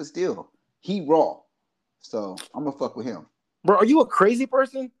shoes, but still, he raw. So I'm gonna fuck with him. Bro, are you a crazy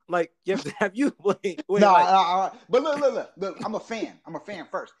person? Like, have you? Wait, nah. But look. I'm a fan. I'm a fan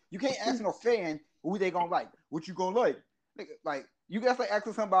first. You can't ask no fan who they gonna like. What you gonna like? Like you guys like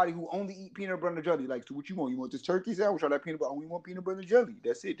asking somebody who only eat peanut butter and jelly. Like, so what you want? You want this turkey sandwich or that peanut butter? I only want peanut butter and jelly.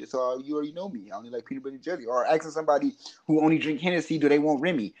 That's it. That's all. You already know me. I only like peanut butter and jelly. Or asking somebody who only drink Hennessy, do they want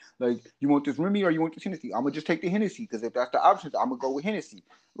Remy? Like, you want this Remy or you want this Hennessy? I'm gonna just take the Hennessy because if that's the option, I'm gonna go with Hennessy.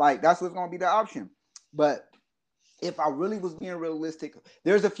 Like, that's what's gonna be the option. But if I really was being realistic,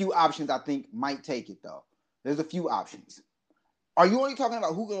 there's a few options I think might take it though. There's a few options. Are you only talking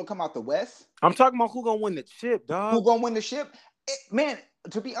about who's gonna come out the West? I'm talking about who gonna win the chip, dog. Who gonna win the chip? Man,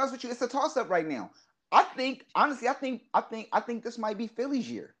 to be honest with you, it's a toss-up right now. I think this might be Philly's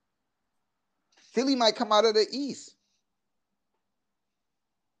year. Philly might come out of the East.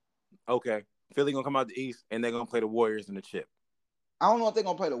 Okay. Philly gonna come out the East and they're gonna play the Warriors in the chip. I don't know if they're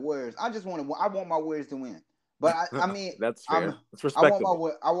gonna play the Warriors. I want my Warriors to win. But I mean, that's fair. That's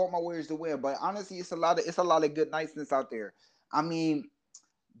respectable. I want my Warriors to win. But honestly, it's a lot of good niceness out there. I mean,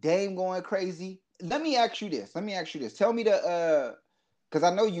 Dame going crazy. Let me ask you this. Tell me because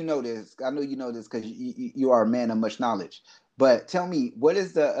I know you know this. Because you are a man of much knowledge. But tell me, what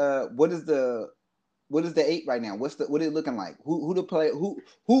is the 8 right now? What is it looking like?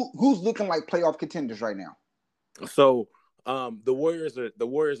 Who's looking like playoff contenders right now? So the Warriors are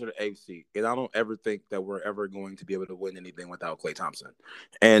the 8th seed, and I don't ever think that we're ever going to be able to win anything without Klay Thompson.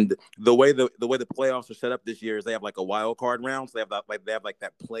 And the way the playoffs are set up this year is they have like a wild card round. So they have the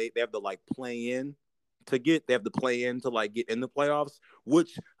play in to get. They have the play in to like get in the playoffs,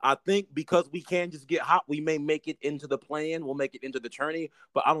 which I think because we can just get hot, we may make it into the play in. We'll make it into the tourney,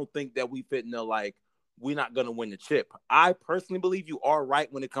 but I don't think that we fit in the like. We're not gonna win the chip. I personally believe you are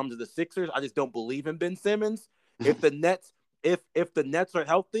right when it comes to the Sixers. I just don't believe in Ben Simmons. If the Nets are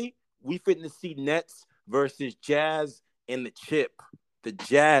healthy, we fit to see Nets versus Jazz in the chip.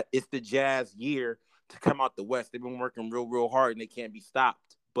 It's the Jazz year to come out the West. They've been working real hard and they can't be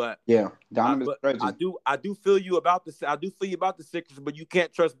stopped. But yeah, I do feel you about the Sixers, but you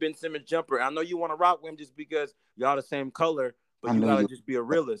can't trust Ben Simmons jumper. I know you want to rock with him just because y'all the same color, but you gotta just be a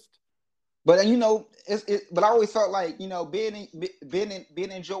realist. But you know, but I always felt like, you know, Ben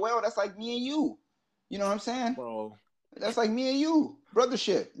and Joel, that's like me and you. You know what I'm saying? Bro. That's like me and you,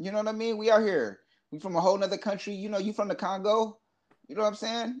 brothership. You know what I mean? We out here. We from a whole nother country. You know, you from the Congo. You know what I'm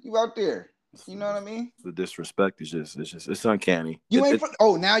saying? You out there. You know what I mean? The disrespect is it's uncanny. Now you ain't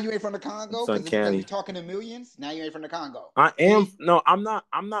from the Congo? It's uncanny. You're talking to millions? Now you ain't from the Congo. I am. No, I'm not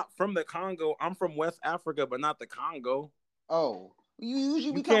from the Congo. I'm from West Africa, but not the Congo. Oh. You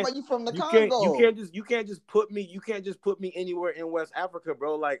usually be talking about you from the Congo. You can't just put me anywhere in West Africa,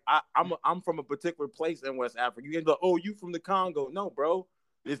 bro. Like I'm from a particular place in West Africa. You can't go, oh, you from the Congo. No, bro.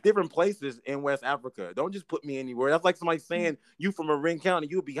 There's different places in West Africa. Don't just put me anywhere. That's like somebody saying you from Marin County,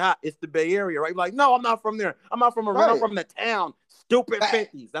 you'll be hot. It's the Bay Area, right? Like, no, I'm not from there. I'm not from Marin. I'm from the town. Stupid Facts.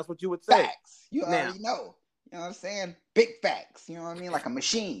 50s. That's what you would say. Facts. You already know. You know what I'm saying? Big facts. You know what I mean? Like a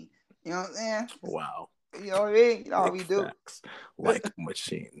machine. You know what I'm saying? Wow. You know what I mean? You know how we do. Facts. Like a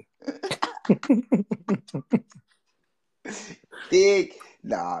machine. Big.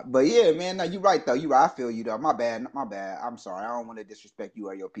 Nah, but yeah, man. No, you're right though. You're right. I feel you though. My bad. I'm sorry. I don't want to disrespect you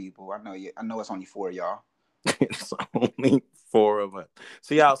or your people. I know it's only 4 of y'all. It's only 4 of us.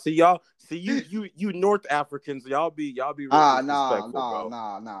 You North Africans, y'all be really disrespectful, bro.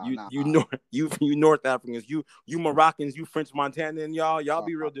 You North Africans, you Moroccans, you French Montana, and y'all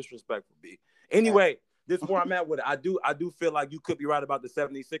be real disrespectful, B. Anyway, this is where I'm at with it. I do feel like you could be right about the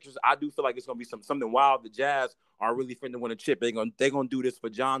 76ers. I do feel like it's gonna be something wild. The Jazz are really finna win a chip. They're gonna do this for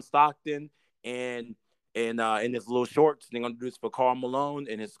John Stockton and in his little shorts. They're gonna do this for Karl Malone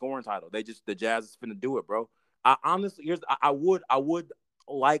and his scoring title. The Jazz is finna do it, bro. I honestly, I would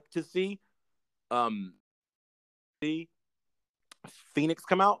like to um see Phoenix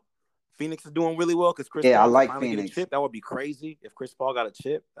come out. Phoenix is doing really well because Chris Yeah, I Paul could like finally get a Phoenix. chip. That would be crazy if Chris Paul got a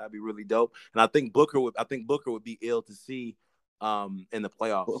chip. That'd be really dope. And I think Booker would be ill to see in the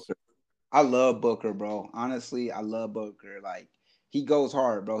playoffs. Booker. I love Booker, bro. Honestly, I love Booker. Like, he goes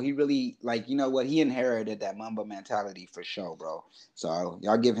hard, bro. He really, like, you know what? He inherited that Mamba mentality for sure, bro. So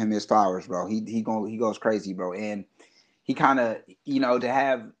y'all give him his flowers, bro. He goes crazy, bro. And he kind of, to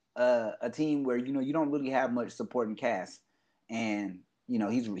have a team where you don't really have much supporting cast, and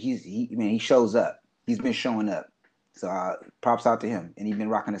he shows up. He's been showing up. So props out to him, and he's been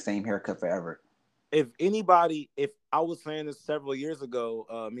rocking the same haircut forever. If I was saying this several years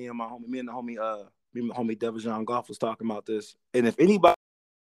ago, me and the homie Devajon Goff was talking about this, and if anybody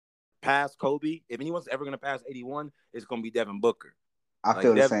passed Kobe, if anyone's ever gonna pass 81, it's gonna be Devin Booker. I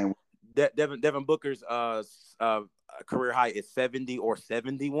feel the same. Devin Booker's career high is 70 or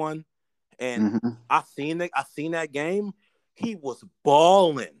 71, and I seen that game. He was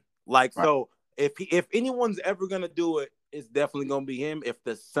balling. Like, right. So if anyone's ever gonna do it, it's definitely gonna be him. If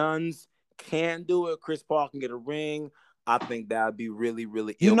the Suns can do it, Chris Paul can get a ring. I think that would be really,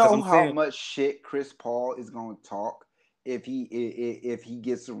 really ill. You know how much shit Chris Paul is gonna talk if he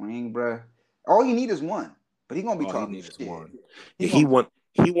gets a ring, bro. All you need is one, but he's gonna be talking shit. One. Yeah, he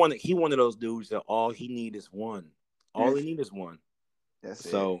one of those dudes that all he need is one. All he need is one. That's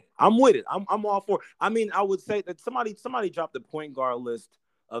so it. I'm with it. I'm all for it. I mean, I would say that somebody dropped the point guard list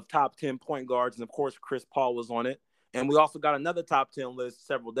of top 10 point guards, and of course Chris Paul was on it. And we also got another top 10 list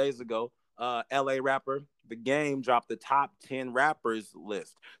several days ago. LA rapper The Game dropped the top 10 rappers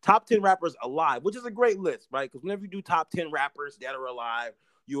list. Top 10 rappers alive, which is a great list, right? Because whenever you do top 10 rappers that are alive,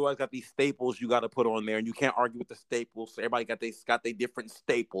 you always got these staples you got to put on there, and you can't argue with the staples. So everybody got their different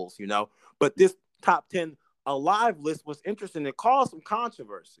staples, But this top 10 alive list was interesting. It caused some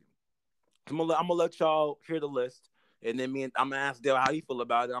controversy. I'm gonna let y'all hear the list, and then I'm gonna ask Dale how you feel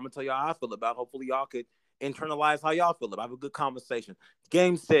about it. I'm gonna tell y'all how I feel about it. Hopefully y'all could internalize how y'all feel about it. Have a good conversation.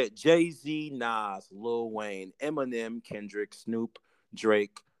 Game said Jay-Z, Nas, Lil Wayne, Eminem, Kendrick, Snoop,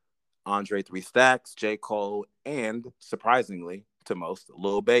 Drake, Andre 3 Stacks, J. Cole, and surprisingly to most,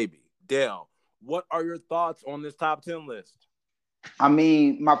 Lil Baby. Dale, what are your thoughts on this top 10 list? I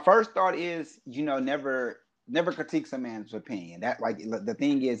mean, my first thought is, never critique some man's opinion. That, like, the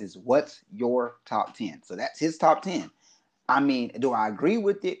thing is what's your top 10? So that's his top 10. I mean, do I agree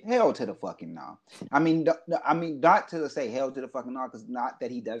with it? Hell to the fucking no. I mean, not to say hell to the fucking no, because not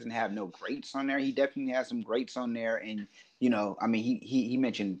that he doesn't have no greats on there. He definitely has some greats on there, and I mean, he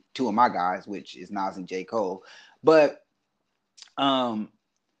mentioned two of my guys, which is Nas and J. Cole. But, I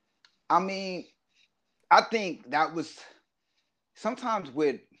mean, I think that was sometimes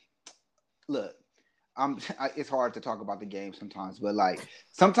it's hard to talk about the game sometimes, but like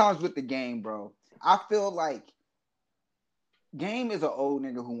sometimes with the game, bro, I feel like Game is an old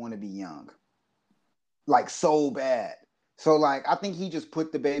nigga who want to be young, like so bad. So like, I think he just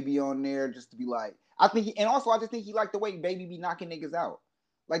put the Baby on there just to be like. I just think he liked the way Baby be knocking niggas out.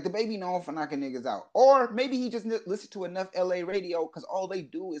 Like, the Baby known for knocking niggas out, or maybe he just listened to enough LA radio because all they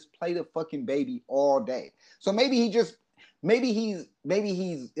do is play the fucking Baby all day. So maybe he's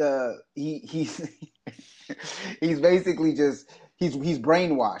he's basically just he's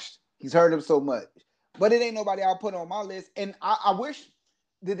brainwashed. He's heard him so much. But it ain't nobody I'll put on my list. And I wish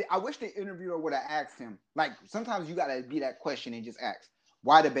the interviewer would have asked him. Like, sometimes you gotta be that question and just ask,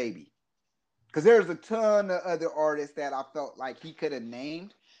 why the Baby? Because there's a ton of other artists that I felt like he could have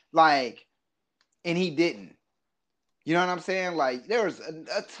named, like, and he didn't. You know what I'm saying? Like, there's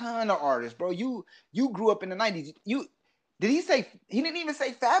a ton of artists, bro. You grew up in the 90s. He didn't even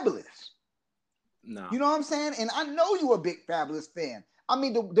say Fabulous. No. You know what I'm saying? And I know you a big Fabulous fan. I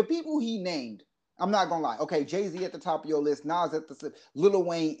mean, the people he named, I'm not gonna lie. Okay, Jay-Z at the top of your list, Nas at the Lil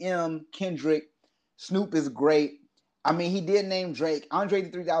Wayne, Kendrick, Snoop is great. I mean, he did name Drake.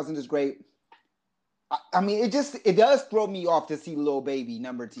 Andre 3000 is great. I mean, it does throw me off to see Lil Baby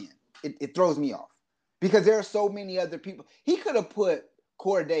number 10. It throws me off because there are so many other people. He could have put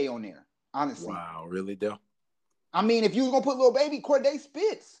Corday on there, honestly. Wow, really, Dale? I mean, if you was gonna put Lil Baby, Corday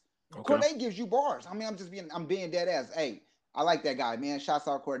spits. Okay. Corday gives you bars. I mean, I'm being dead ass. Hey, I like that guy, man. Shouts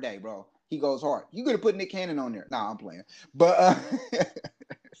out Corday, bro. He goes hard. You could have put Nick Cannon on there. Nah, I'm playing. But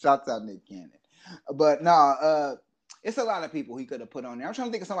shouts out Nick Cannon. But nah, It's a lot of people he could have put on there. I'm trying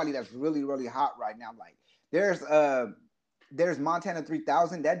to think of somebody that's really, really hot right now. Like there's Montana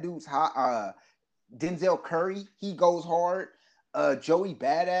 3000. That dude's hot. Denzel Curry, he goes hard. Joey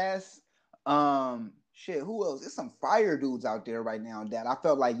Badass. Shit, who else? There's some fire dudes out there right now that I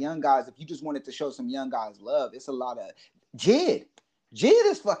felt like young guys, if you just wanted to show some young guys love, it's a lot of Jid. Jid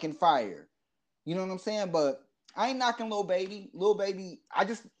is fucking fire. You know what I'm saying? But I ain't knocking Lil Baby. Lil Baby,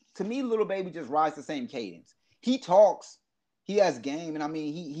 to me, Lil Baby just rides the same cadence. He talks, he has game, and I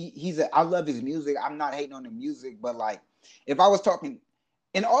mean, I love his music. I'm not hating on the music, but like, if I was talking,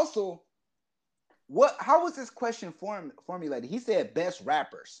 and also, how was this question formulated? He said best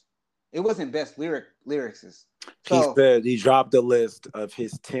rappers. It wasn't best lyricists. So, he said he dropped a list of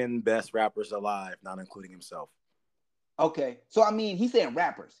his 10 best rappers alive, not including himself. Okay, so I mean, he's saying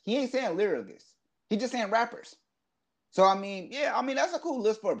rappers. He ain't saying lyricists. He just saying rappers. So I mean, yeah, I mean that's a cool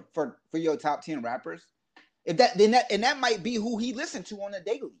list for your top 10 rappers. If that might be who he listened to on a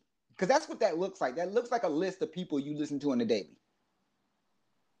daily, because that's what that looks like. That looks like a list of people you listen to on a daily.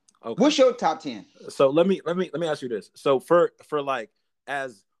 Okay. What's your top 10? So let me ask you this. So for like,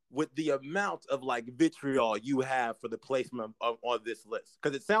 as with the amount of like vitriol you have for the placement on this list,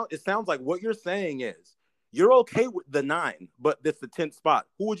 because it sounds like what you're saying is you're okay with the 9, but this is the 10th spot.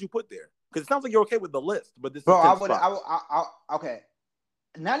 Who would you put there? Because it sounds like you're okay with the list, but this is the 10th spot. Okay.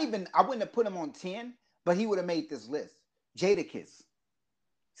 Not even, I wouldn't have put him on 10, but he would have made this list. Jadakiss,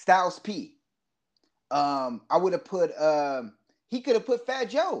 Styles P. I would have put, he could have put Fat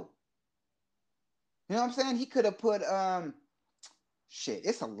Joe. You know what I'm saying? He could have put, shit,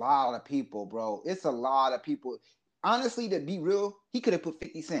 it's a lot of people, bro. It's a lot of people. Honestly, to be real, he could have put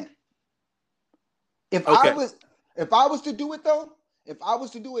 50 Cent. If I was to do it though,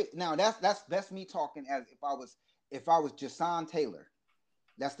 now that's me talking as if I was Jason Taylor.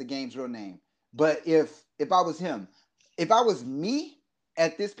 That's the game's real name. But if I was him, if I was me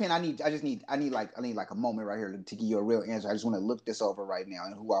at this pen, I need like a moment right here to give you a real answer. I just want to look this over right now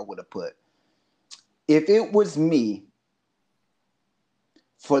and who I would have put. If it was me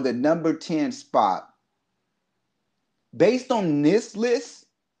for the number 10 spot, based on this list,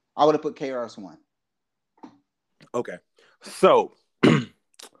 I would have put KRS-One. Okay. So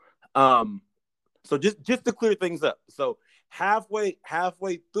so just to clear things up. So halfway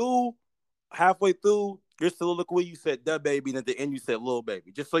through your soliloquy, you said Da Baby, and at the end you said Lil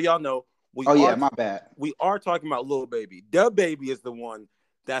Baby. Just so y'all know, my bad. We are talking about Lil Baby. Da Baby is the one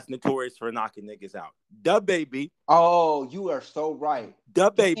that's notorious for knocking niggas out. Da Baby. Oh, you are so right. Da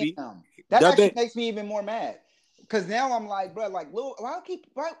Baby. Damn. That actually makes me even more mad. Cause now I'm like, bro, like I'm not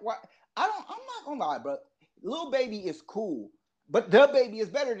gonna lie, bro. Lil Baby is cool, but Da Baby is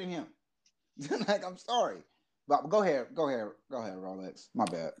better than him. Like, I'm sorry. But go ahead, Rolex. My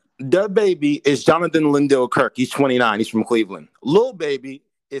bad. Da Baby is Jonathan Lindell Kirk. He's 29. He's from Cleveland. Lil Baby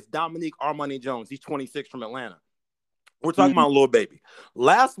is Dominique Armani Jones. He's 26 from Atlanta. We're talking about Lil Baby.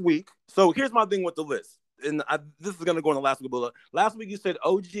 Last week, so here's my thing with the list. And this is going to go in the last week. Last week, you said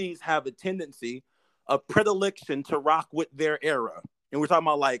OGs have a tendency, a predilection to rock with their era. And we're talking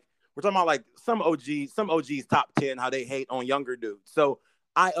about like some OGs top 10, how they hate on younger dudes. So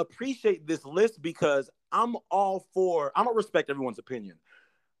I appreciate this list because I don't respect everyone's opinion.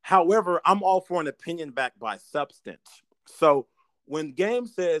 However, I'm all for an opinion backed by substance. So when Game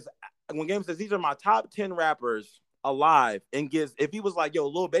says these are my top 10 rappers alive, and if he was like, yo,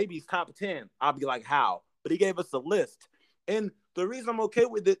 Lil Baby's top 10, I'll be like, how? But he gave us a list. And the reason I'm okay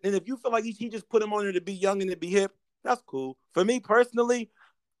with it, and if you feel like he just put him on there to be young and to be hip, that's cool. For me personally,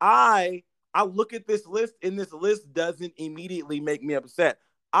 I look at this list, and this list doesn't immediately make me upset.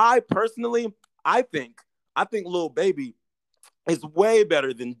 I think Lil Baby is way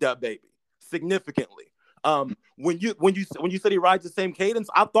better than Da Baby, significantly. When you said he rides the same cadence,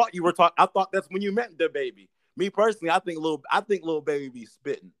 I thought that's when you meant Da Baby. Me personally, I think Lil Baby be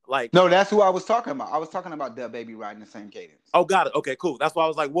spitting. Like, no, that's who I was talking about. I was talking about Da Baby riding the same cadence. Oh, got it. Okay, cool. That's why I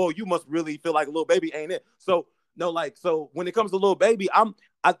was like, whoa, you must really feel like Lil Baby ain't it. So when it comes to Lil Baby,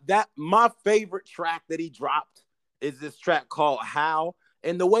 my favorite track that he dropped is this track called How.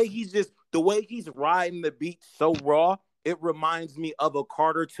 And the way he's riding the beat so raw, it reminds me of a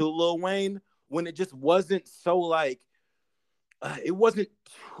Carter to Lil Wayne, when it just wasn't so like, it wasn't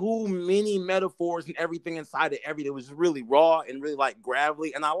too many metaphors and everything inside of everything. It was really raw and really like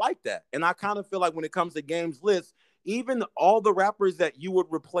gravelly. And I like that. And I kind of feel like when it comes to Game's list, even all the rappers that you would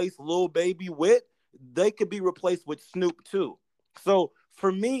replace Lil Baby with, they could be replaced with Snoop too. So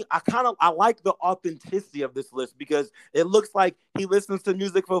for me, I like the authenticity of this list because it looks like he listens to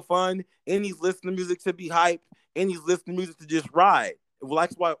music for fun, and he's listening to music to be hyped, and he's listening to music to just ride. Well,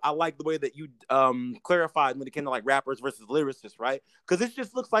 that's why I like the way that you clarified when it came to like rappers versus lyricists, right? Because it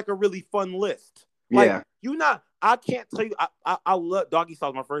just looks like a really fun list. Like Yeah. I can't tell you. I love Doggy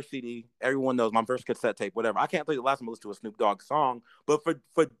Style's my first CD. Everyone knows my first cassette tape, whatever. I can't tell you the last time I listened to a Snoop Dogg song, but for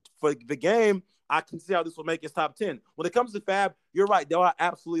the game, I can see how this will make his top 10. When it comes to Fab, you're right, though. I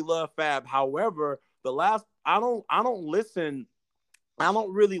absolutely love Fab. However, I don't listen. I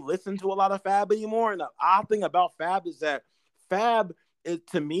don't really listen to a lot of Fab anymore. And the odd thing about Fab is that Fab,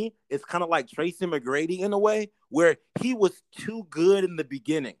 to me, is kind of like Tracy McGrady in a way, where he was too good in the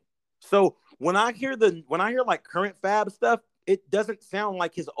beginning. So when I hear like current Fab stuff, it doesn't sound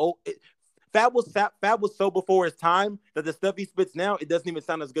like his old. Fab was so before his time that the stuff he spits now, it doesn't even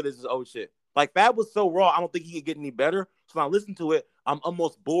sound as good as his old shit. Like Fab was so raw, I don't think he could get any better. So when I listen to it, I'm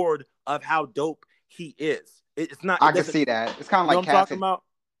almost bored of how dope he is. It's not. I can see that. It's kind of like I'm talking Cassidy. about.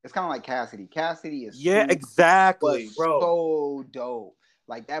 It's kind of like Cassidy. Cassidy is Exactly, bro. So dope.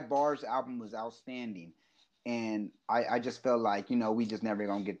 Like that Bars album was outstanding, and I just felt like we just never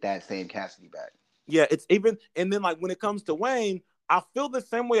gonna get that same Cassidy back. Yeah, it's even, and then like when it comes to Wayne, I feel the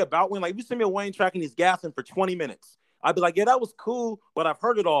same way about Wayne. Like, if you send me a Wayne track and he's gassing for 20 minutes, I'd be like, yeah, that was cool, but I've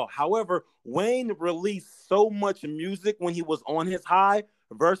heard it all. However, Wayne released so much music when he was on his high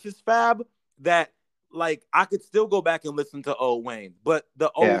versus Fab that like I could still go back and listen to old Wayne. But the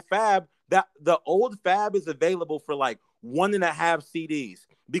old Fab, the old Fab is available for like 1.5 CDs.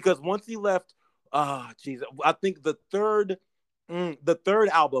 Because once he left, I think the third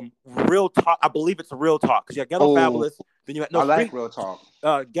album, Real Talk, I believe it's Real Talk, because you got Ghetto Fabulous, then you had I like Real Talk.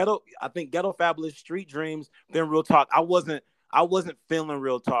 Ghetto Fabulous, Street Dreams, then Real Talk. I wasn't feeling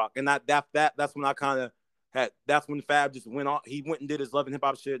Real Talk, and that's when I kind of had. That's when Fab just went on. He went and did his love and hip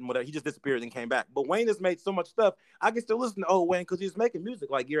hop shit and whatever. He just disappeared and came back. But Wayne has made so much stuff. I can still listen to old Wayne because he's making music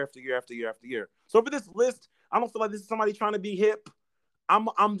like year after year after year after year. So for this list, I don't feel like this is somebody trying to be hip. I'm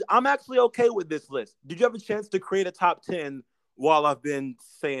actually okay with this list. Did you have a chance to create a top 10 while I've been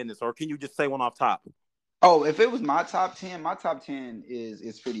saying this, or can you just say one off top? Oh, if it was my top 10, my top 10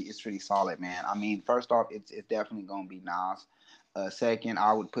 is pretty solid, man. I mean, first off, it's definitely gonna be Nas. Second,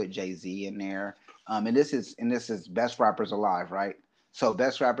 I would put Jay-Z in there. And this is best rappers alive, right? So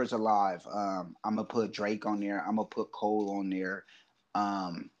best rappers alive. I'm gonna put Drake on there. I'm gonna put Cole on there.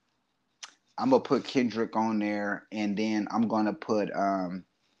 I'm gonna put Kendrick on there, and then I'm gonna put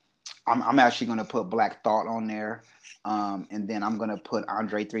I'm actually gonna put Black Thought on there. And then I'm gonna put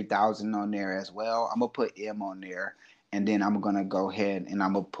Andre 3000 on there as well. I'm gonna put M on there, and then I'm gonna go ahead and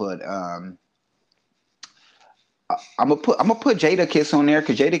I'm gonna put Jadakiss on there,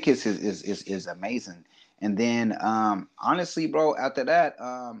 because Jadakiss is amazing. And then honestly, bro, after that,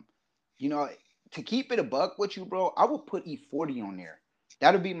 to keep it a buck with you, bro, I would put E40 on there.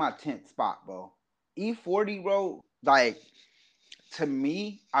 That'll be my 10th spot, bro. E40, bro, like, to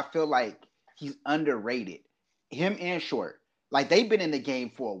me, I feel like he's underrated. Him and Short, like, they've been in the game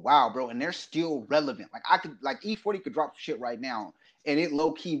for a while, bro, and they're still relevant. Like E40 could drop shit right now, and it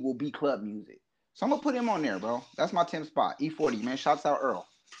low key will be club music. So I'm gonna put him on there, bro. That's my 10th spot. E40, man. Shouts out Earl.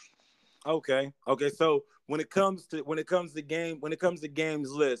 Okay. So when it comes to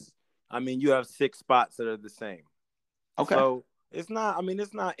games list, I mean, you have 6 spots that are the same. Okay. So it's not.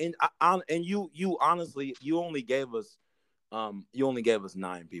 And you honestly, you only gave us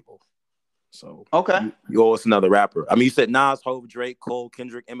 9 people. So okay, you owe us another rapper. I mean, you said Nas, Hov, Drake, Cole,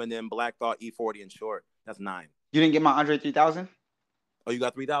 Kendrick, Eminem, Black Thought, E40, and Short. That's 9. You didn't get my Andre 3000? Oh, you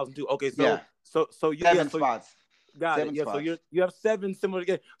got 3,000 too. Okay, so Yeah. so you 7 spots. Got 7 it. Yeah, spots. so you have 7 similar to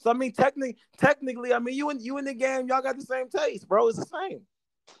game. So I mean, technically, I mean, you in the game, y'all got the same taste, bro. It's the same.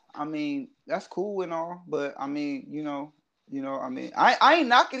 I mean, that's cool and all, but I mean, I mean, I ain't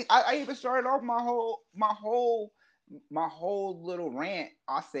knocking. I even started off my whole little rant.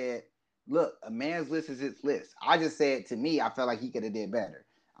 I said, look, a man's list is his list. I just said, to me, I felt like he could have did better.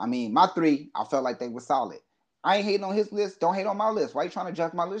 I mean, my 3, I felt like they were solid. I ain't hating on his list. Don't hate on my list. Why you trying to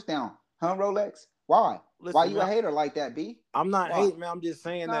judge my list down? Huh, Rolex? Why? Listen, Why you man, a hater like that, B? I'm not Why? hating, man. I'm just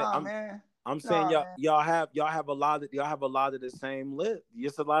saying I'm saying y'all have a lot of the same list.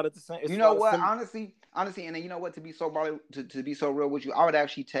 It's a lot of the same. You know what? Honestly, and then you know what? To be so real with you, I would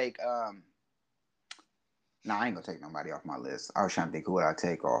actually take. Nah, I ain't gonna take nobody off my list. I was trying to think who would I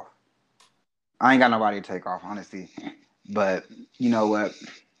take off. I ain't got nobody to take off, honestly. But you know what?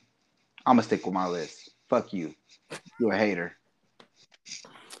 I'm gonna stick with my list. Fuck you. You a hater.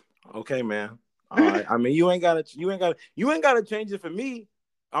 Okay, man. All right. I mean, you ain't gotta change it for me.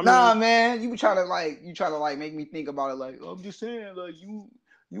 Nah, man. You try to make me think about it. Like, I'm just saying, like, you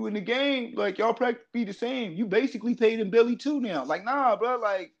in the game, like, y'all practically the same. You basically paid in Billy too now. Like, nah, bro.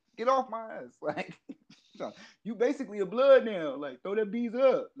 Like, get off my ass. Like, You basically a blood now. Like, throw that bees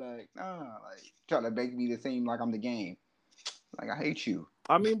up. Like, nah. Like, trying to make me to seem like I'm the game. Like, I hate you.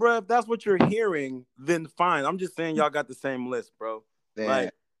 I mean, bro, if that's what you're hearing, then fine. I'm just saying y'all got the same list, bro. Yeah.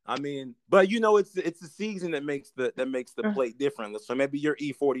 Like, I mean, but you know, it's the season that makes the plate different. So maybe your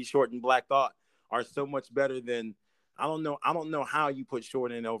E40 Short and Black Thought are so much better than I don't know how you put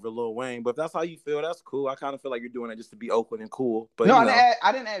Short in over Lil Wayne, but if that's how you feel, that's cool. I kind of feel like you're doing it just to be Oakland and cool. But no, you know.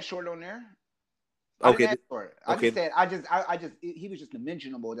 I didn't add Short on there. Okay. I just said he was just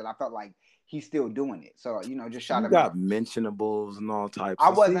mentionable that I felt like he's still doing it. So just shout him out. You got mentionables and all types.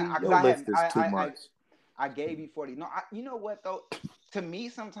 I wasn't. Your list is too much. I gave you 40. No, you know what though? To me,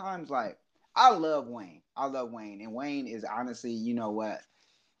 sometimes like I love Wayne. And Wayne is honestly, you know what?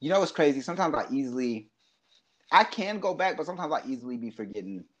 You know what's crazy? Sometimes I can go back, but sometimes I easily be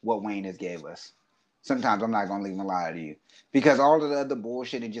forgetting what Wayne has gave us. Sometimes I'm not gonna even lie to you because all of the other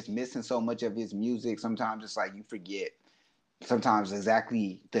bullshit and just missing so much of his music. Sometimes it's like you forget. Sometimes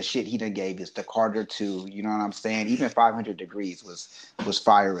exactly the shit he done gave us. The Carter 2, you know what I'm saying? Even 500 Degrees was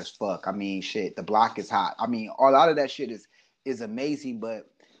fire as fuck. I mean, shit. The Block is hot. I mean, a lot of that shit is amazing. But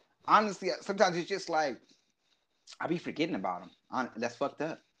honestly, sometimes it's just like I be forgetting about him. That's fucked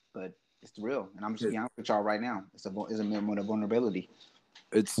up, but it's real. And I'm just being honest with y'all right now. It's a moment of vulnerability.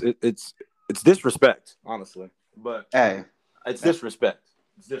 It's disrespect, honestly. But hey, it's disrespect.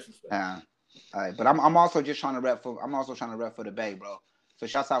 It's disrespect. All right, but I'm also just trying to rep for the Bay, bro. So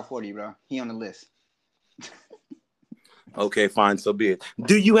shouts out 40, bro. He on the list. Okay, fine, so be it.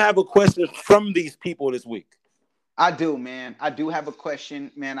 Do you have a question from these people this week? I do, man. I do have a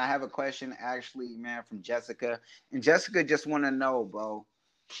question, man. I have a question actually, man, from Jessica. And Jessica just want to know, bro.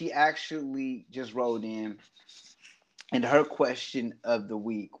 She actually just wrote in, and her question of the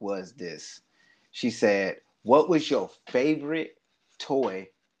week was this. She said, "What was your favorite toy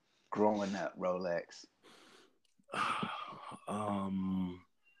growing up, Rolex?"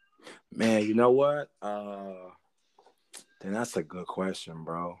 Man, you know what? Then that's a good question,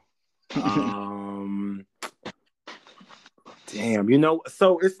 bro. Damn,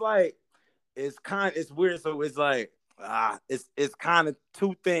 so it's like it's weird. So it's like it's kind of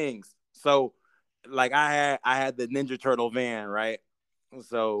two things. So like I had the Ninja Turtle van, right?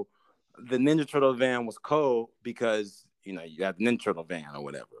 So the Ninja Turtle van was cool because you have the Ninja Turtle van or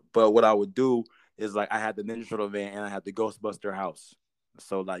whatever. But what I would do is like I had the Ninja Turtle van and I had the Ghostbuster house.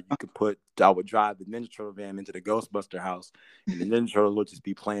 So like I would drive the Ninja Turtle van into the Ghostbuster house, and the Ninja Turtle would just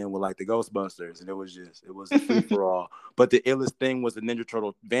be playing with like the Ghostbusters, and it was a free for all. But the illest thing was the Ninja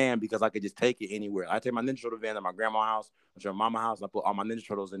Turtle van because I could just take it anywhere. I take my Ninja Turtle van to my grandma's house, or to my mama's house, and I put all my Ninja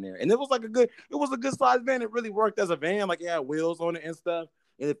Turtles in there, and it was a good sized van. It really worked as a van, like it had wheels on it and stuff,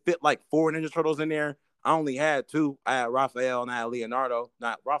 and it fit like 4 Ninja Turtles in there. I only had 2. I had Raphael and I had Leonardo,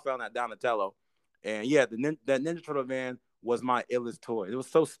 not Raphael, not Donatello, and yeah, that Ninja Turtle van was my illest toy. It was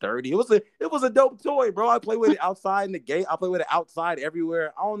so sturdy. It was a dope toy, bro. I played with it outside in the gate. I played with it outside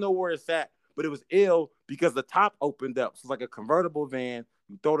everywhere. I don't know where it's at, but it was ill because the top opened up. So it's like a convertible van.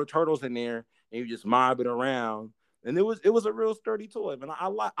 You throw the turtles in there and you just mob it around. And it was a real sturdy toy, man.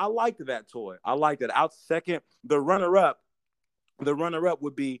 I liked that toy. I liked it. Out second, the runner up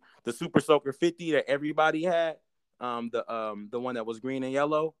would be the Super Soaker 50 that everybody had. The one that was green and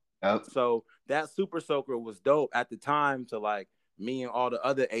yellow. Yep. So that Super Soaker was dope at the time to like me and all the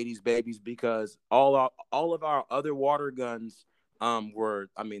other 80s babies because all of our other water guns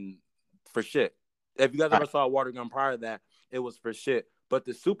were, I mean, for shit. If you guys ever saw a water gun prior to that, it was for shit. But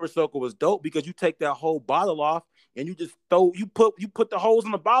the Super Soaker was dope because you take that whole bottle off and you just put the holes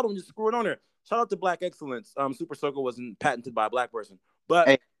in the bottle and just screw it on there. Shout out to Black Excellence. Super Soaker wasn't patented by a black person, but.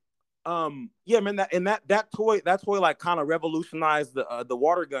 Hey. Yeah, man, that toy like kind of revolutionized the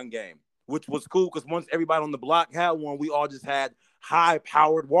water gun game, which was cool because once everybody on the block had one, we all just had high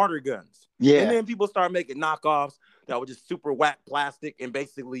powered water guns. Yeah, and then people started making knockoffs that were just super whack plastic, and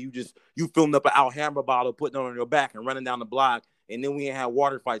basically you filling up an Alhambra bottle, putting it on your back, and running down the block. And then we ain't had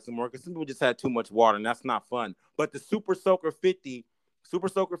water fights anymore because some people just had too much water, and that's not fun. But the Super Soaker 50,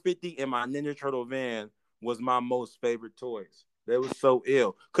 and my Ninja Turtle van was my most favorite toys. They was so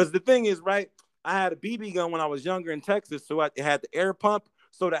ill. Because the thing is, right, I had a BB gun when I was younger in Texas, so it had the air pump.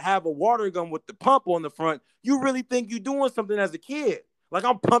 So to have a water gun with the pump on the front, you really think you're doing something as a kid. Like,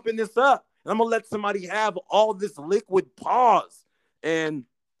 I'm pumping this up, and I'm going to let somebody have all this liquid pause. And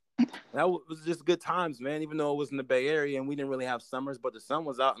that was just good times, man, even though it was in the Bay Area, and we didn't really have summers, but the sun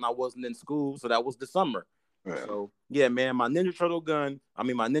was out, and I wasn't in school, so that was the summer. Right. So, yeah, man, my Ninja Turtle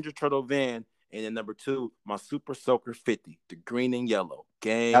van, and then number 2, my Super Soaker 50, the green and yellow.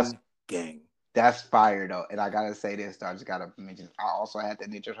 Gang. That's fire though, and I gotta say this though. I just gotta mention. I also had the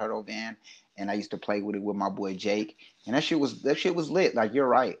Ninja Turtle van, and I used to play with it with my boy Jake, and that shit was lit. Like you're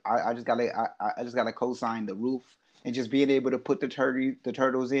right. I just gotta co-sign the roof and just being able to put the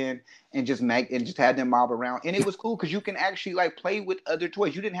turtles in and just make and just have them mob around, and it was cool because you can actually like play with other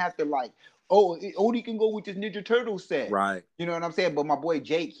toys. You didn't have to like, oh, Odie can go with this Ninja Turtle set. Right. You know what I'm saying? But my boy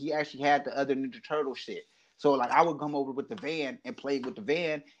Jake, he actually had the other Ninja Turtle shit. So like I would come over with the van and play with the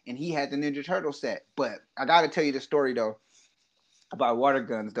van, and he had the Ninja Turtle set. But I gotta tell you the story though about water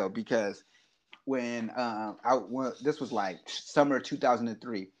guns though, because when this was like summer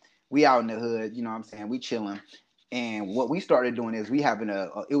 2003, we out in the hood, you know what I'm saying? We chilling. And what we started doing is we having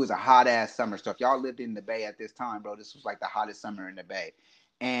it was a hot ass summer stuff. Y'all lived in the Bay at this time, bro. This was like the hottest summer in the Bay.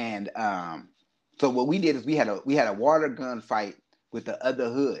 And so what we did is we had a water gun fight with the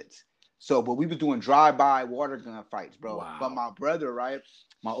other hoods. So, but we was doing drive-by water gun fights, bro. Wow. But my brother, right,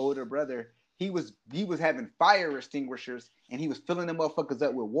 my older brother, he was having fire extinguishers and he was filling them motherfuckers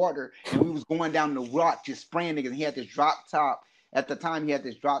up with water, and we was going down the rock just spraying niggas. And he had this drop top. At the time, he had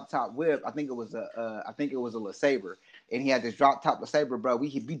this drop top whip. I think it was a LeSabre, and he had this drop top LeSabre, bro.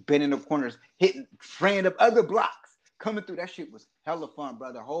 We been in the corners, hitting, spraying up other blocks, coming through. That shit was hella fun,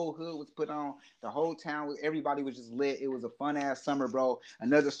 bro. The whole hood was put on. The whole town was. Everybody was just lit. It was a fun ass summer, bro.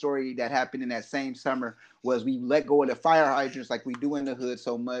 Another story that happened in that same summer was we let go of the fire hydrants like we do in the hood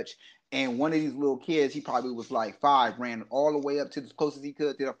so much. And one of these little kids, he probably was like 5, ran all the way up to as close as he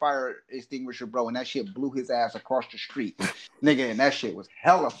could to the fire extinguisher, bro. And that shit blew his ass across the street, nigga. And that shit was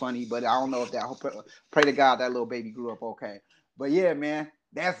hella funny. But I don't know if that. Pray to God that little baby grew up okay. But yeah, man,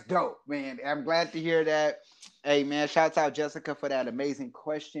 that's dope, man. I'm glad to hear that. Hey, man, shouts out Jessica for that amazing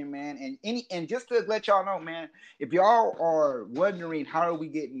question, man. And just to let y'all know, man, if y'all are wondering how are we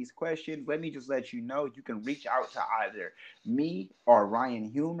getting these questions, let me just let you know you can reach out to either me or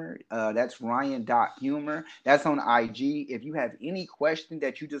Ryan Humor. That's Ryan.humor. That's on IG. If you have any question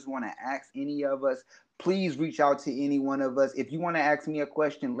that you just want to ask any of us, please reach out to any one of us. If you want to ask me a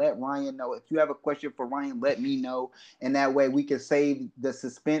question, let Ryan know. If you have a question for Ryan, let me know. And that way we can save the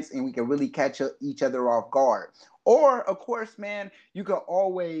suspense and we can really catch each other off guard. Or, of course, man, you can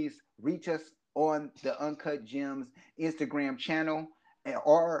always reach us on the Uncut Gems Instagram channel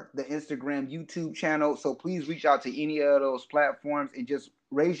or the Instagram YouTube channel. So please reach out to any of those platforms and just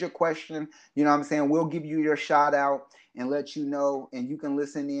raise your question. You know what I'm saying? We'll give you your shout out and let you know, and you can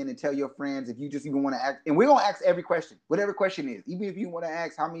listen in and tell your friends if you just even want to ask. And we're going to ask every question, whatever question is. Even if you want to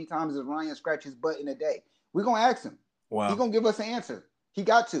ask how many times does Ryan scratch his butt in a day, we're going to ask him. Wow. He's going to give us an answer. He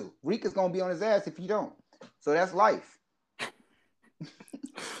got to. Reek is going to be on his ass if you don't. So that's life.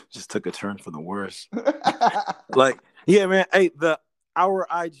 Just took a turn for the worse. Like, yeah, man. Hey, our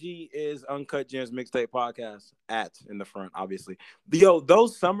IG is Uncut Gems Mixtape Podcast in the front, obviously. Yo,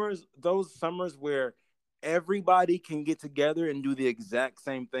 those summers where everybody can get together and do the exact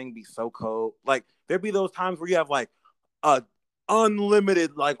same thing be so cold. Like, there'd be those times where you have like a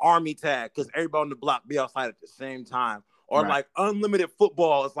unlimited like army tag because everybody on the block be outside at the same time, or like unlimited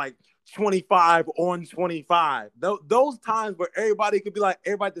football. It's like 25 on 25. Those times where everybody could be like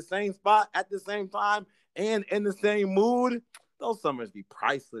everybody at the same spot at the same time and in the same mood. Those summers be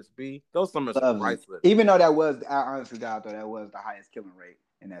priceless, B. Those summers are priceless. Even though that was, I honestly thought that was the highest killing rate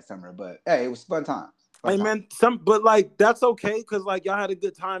in that summer. But hey, it was fun time. Hey, man, but like that's okay because like y'all had a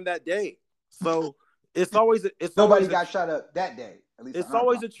good time that day. So it's always nobody got shot up that day. At least it's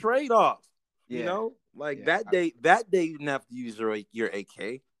always a trade-off. Yeah. You know, like that day you didn't have to use your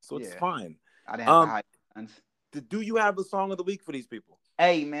AK, so it's fine. I didn't have to hide guns. Do you have a song of the week for these people?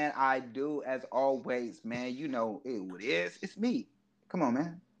 Hey, man, I do, as always, man. You know who it is. It's me. Come on,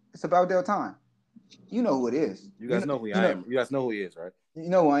 man. It's about their time. You know who it is. You guys know who I am. You guys know who he is, right? You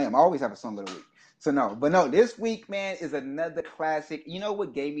know who I am. I always have a song of the week. So no, this week, man, is another classic. You know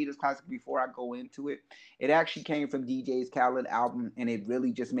what gave me this classic before I go into it? It actually came from DJ's Khaled album, and it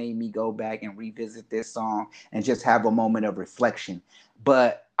really just made me go back and revisit this song and just have a moment of reflection.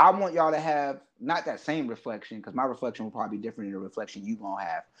 But I want y'all to have not that same reflection, because my reflection will probably be different than the reflection you gonna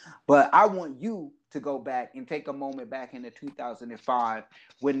have. But I want you to go back and take a moment back into 2005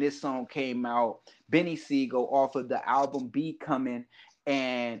 when this song came out. Benny Siegel off of the album Be Coming.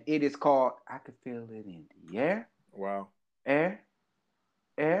 And it is called I Could Feel It in the Air. Wow. Air.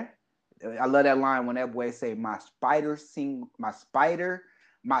 I love that line when that boy say, my spider.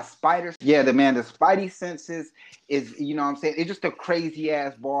 Yeah, the spidey senses is, you know what I'm saying? It's just a crazy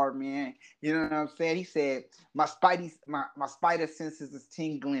ass bar, man. You know what I'm saying? He said, my spider senses is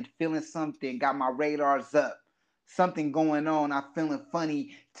tingling, feeling something, got my radars up. Something going on. I'm feeling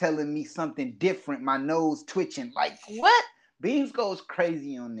funny, telling me something different. My nose twitching. Like, what? Beans goes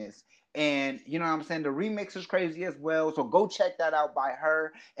crazy on this. And you know what I'm saying? The remix is crazy as well. So go check that out by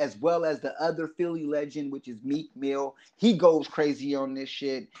her, as well as the other Philly legend, which is Meek Mill. He goes crazy on this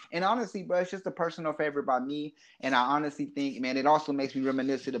shit. And honestly, bro, it's just a personal favorite by me. And I honestly think, man, it also makes me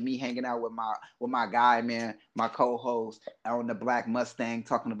reminiscent of me hanging out with my guy, man, my co-host on the Black Mustang,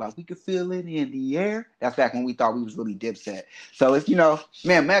 talking about we could feel it in the air. That's back when we thought we was really Dipset. So it's, you know,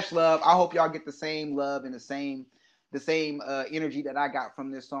 man, much love. I hope y'all get the same love and the same energy that I got from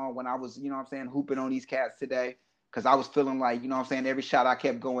this song when I was, you know what I'm saying, hooping on these cats today. Because I was feeling like, you know what I'm saying, every shot I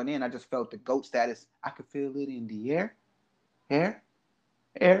kept going in, I just felt the GOAT status. I could feel it in the air. Air.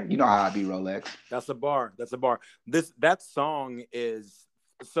 You know how I be, Rolex. That's a bar. That song is,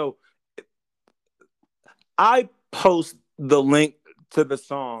 so I post the link to the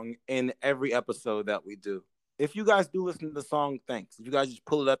song in every episode that we do. If you guys do listen to the song, thanks. If you guys just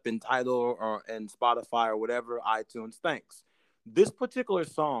pull it up in Tidal or in Spotify or whatever, iTunes, thanks. This particular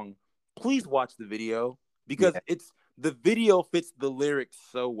song, please watch the video because the video fits the lyrics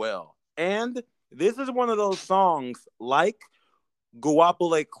so well. And this is one of those songs like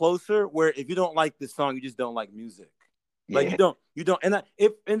Guapole Closer, where if you don't like this song, you just don't like music. Like you don't.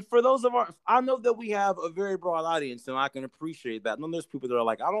 And for those of our, I know that we have a very broad audience, and I can appreciate that. And then there's people that are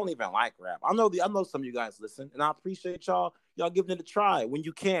like, I don't even like rap. I know some of you guys listen, and I appreciate y'all giving it a try when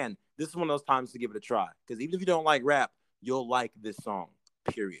you can. This is one of those times to give it a try, because even if you don't like rap, you'll like this song.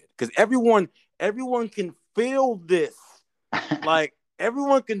 Period. Because everyone can feel this. Like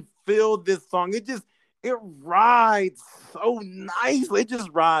everyone can feel this song. It rides so nicely. It just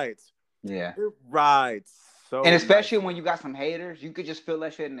rides. Yeah, it rides. So and especially when you got some haters, you could just feel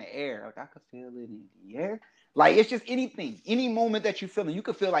that shit in the air. Like I could feel it in the air. Like it's just anything, any moment that you feeling, you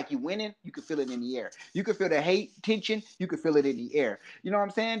could feel like you winning. You could feel it in the air. You could feel the hate, tension. You could feel it in the air. You know what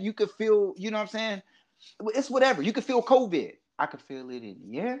I'm saying? You could feel, you know what I'm saying? It's whatever. You could feel COVID. I could feel it in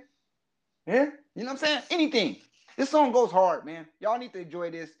the air. Yeah, you know what I'm saying? Anything. This song goes hard, man. Y'all need to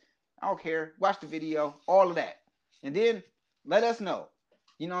enjoy this. I don't care. Watch the video, all of that, and then let us know.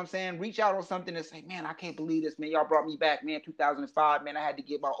 You know what I'm saying? Reach out on something and say, man, I can't believe this, man. Y'all brought me back, man. 2005, man. I had to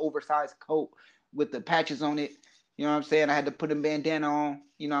get my oversized coat with the patches on it. You know what I'm saying? I had to put a bandana on.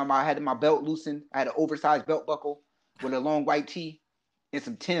 You know, I had my belt loosened. I had an oversized belt buckle with a long white tee and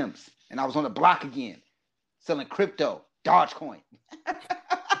some Timbs. And I was on the block again, selling crypto, Dogecoin.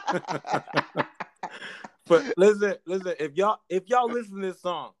 But listen, if y'all listen to this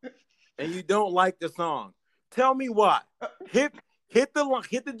song and you don't like the song, tell me why. Hit the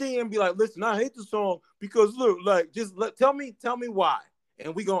DM and be like, listen, I hate the song because look, like, tell me why.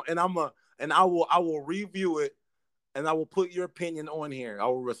 And I will review it, and I will put your opinion on here. I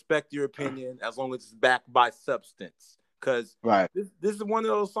will respect your opinion as long as it's backed by substance. Cause this is one of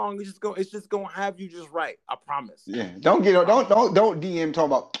those songs. It's just gonna have you just right. I promise. Yeah. Don't DM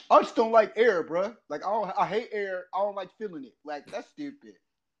talking about I just don't like air, bro. Like I hate air. I don't like feeling it. Like that's stupid.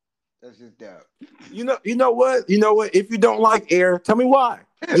 That's just dumb. You know what? If you don't like air, tell me why.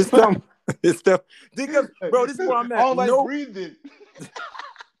 Just tell me. Because, bro, this is where I'm at. I don't like breathing.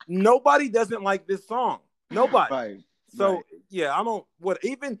 Nobody doesn't like this song. Nobody. Right. So yeah, I don't.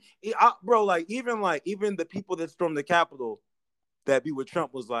 Even the people that stormed the Capitol that be with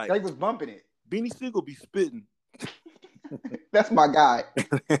Trump was like, they was bumping it. Beanie Siegel be spitting. That's my guy.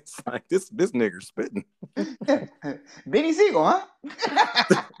 It's like this nigga spitting. Beanie Siegel, huh?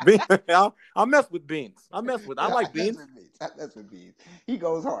 I mess with Beans. I like Beans. I mess with Beans. He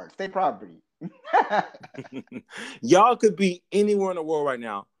goes hard. State property. Y'all could be anywhere in the world right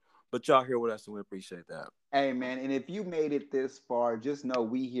now, but y'all here with us, and we appreciate that. Hey, man, and if you made it this far, just know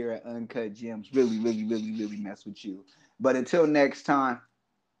we here at Uncut Gems really, really, really, really mess with you. But until next time,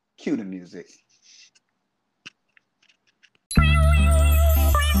 cue the music.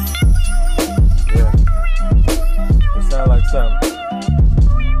 Yeah. It sound like something.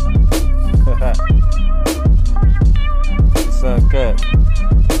 It's uncut.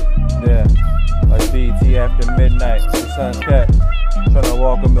 Yeah. Like BT after midnight. It's uncut. Tryna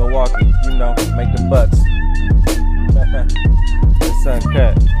walk in Milwaukee, make the bucks. It's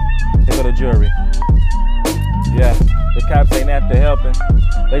uncut. Here go the jury. Yeah, the cops ain't after helping,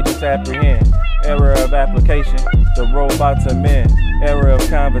 they just apprehend. Error of application, the robots are men. Error of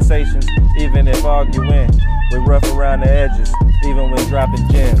conversations, even if arguing. We rough around the edges, even when dropping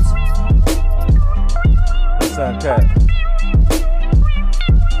gems. It's uncut.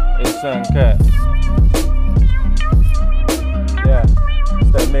 It's uncut. Yeah,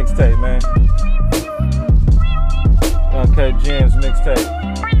 it's that mixtape, man. Uncut Gems mixtape.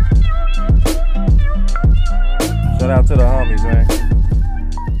 Shout out to the homies, man.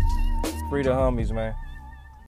 Free the homies, man.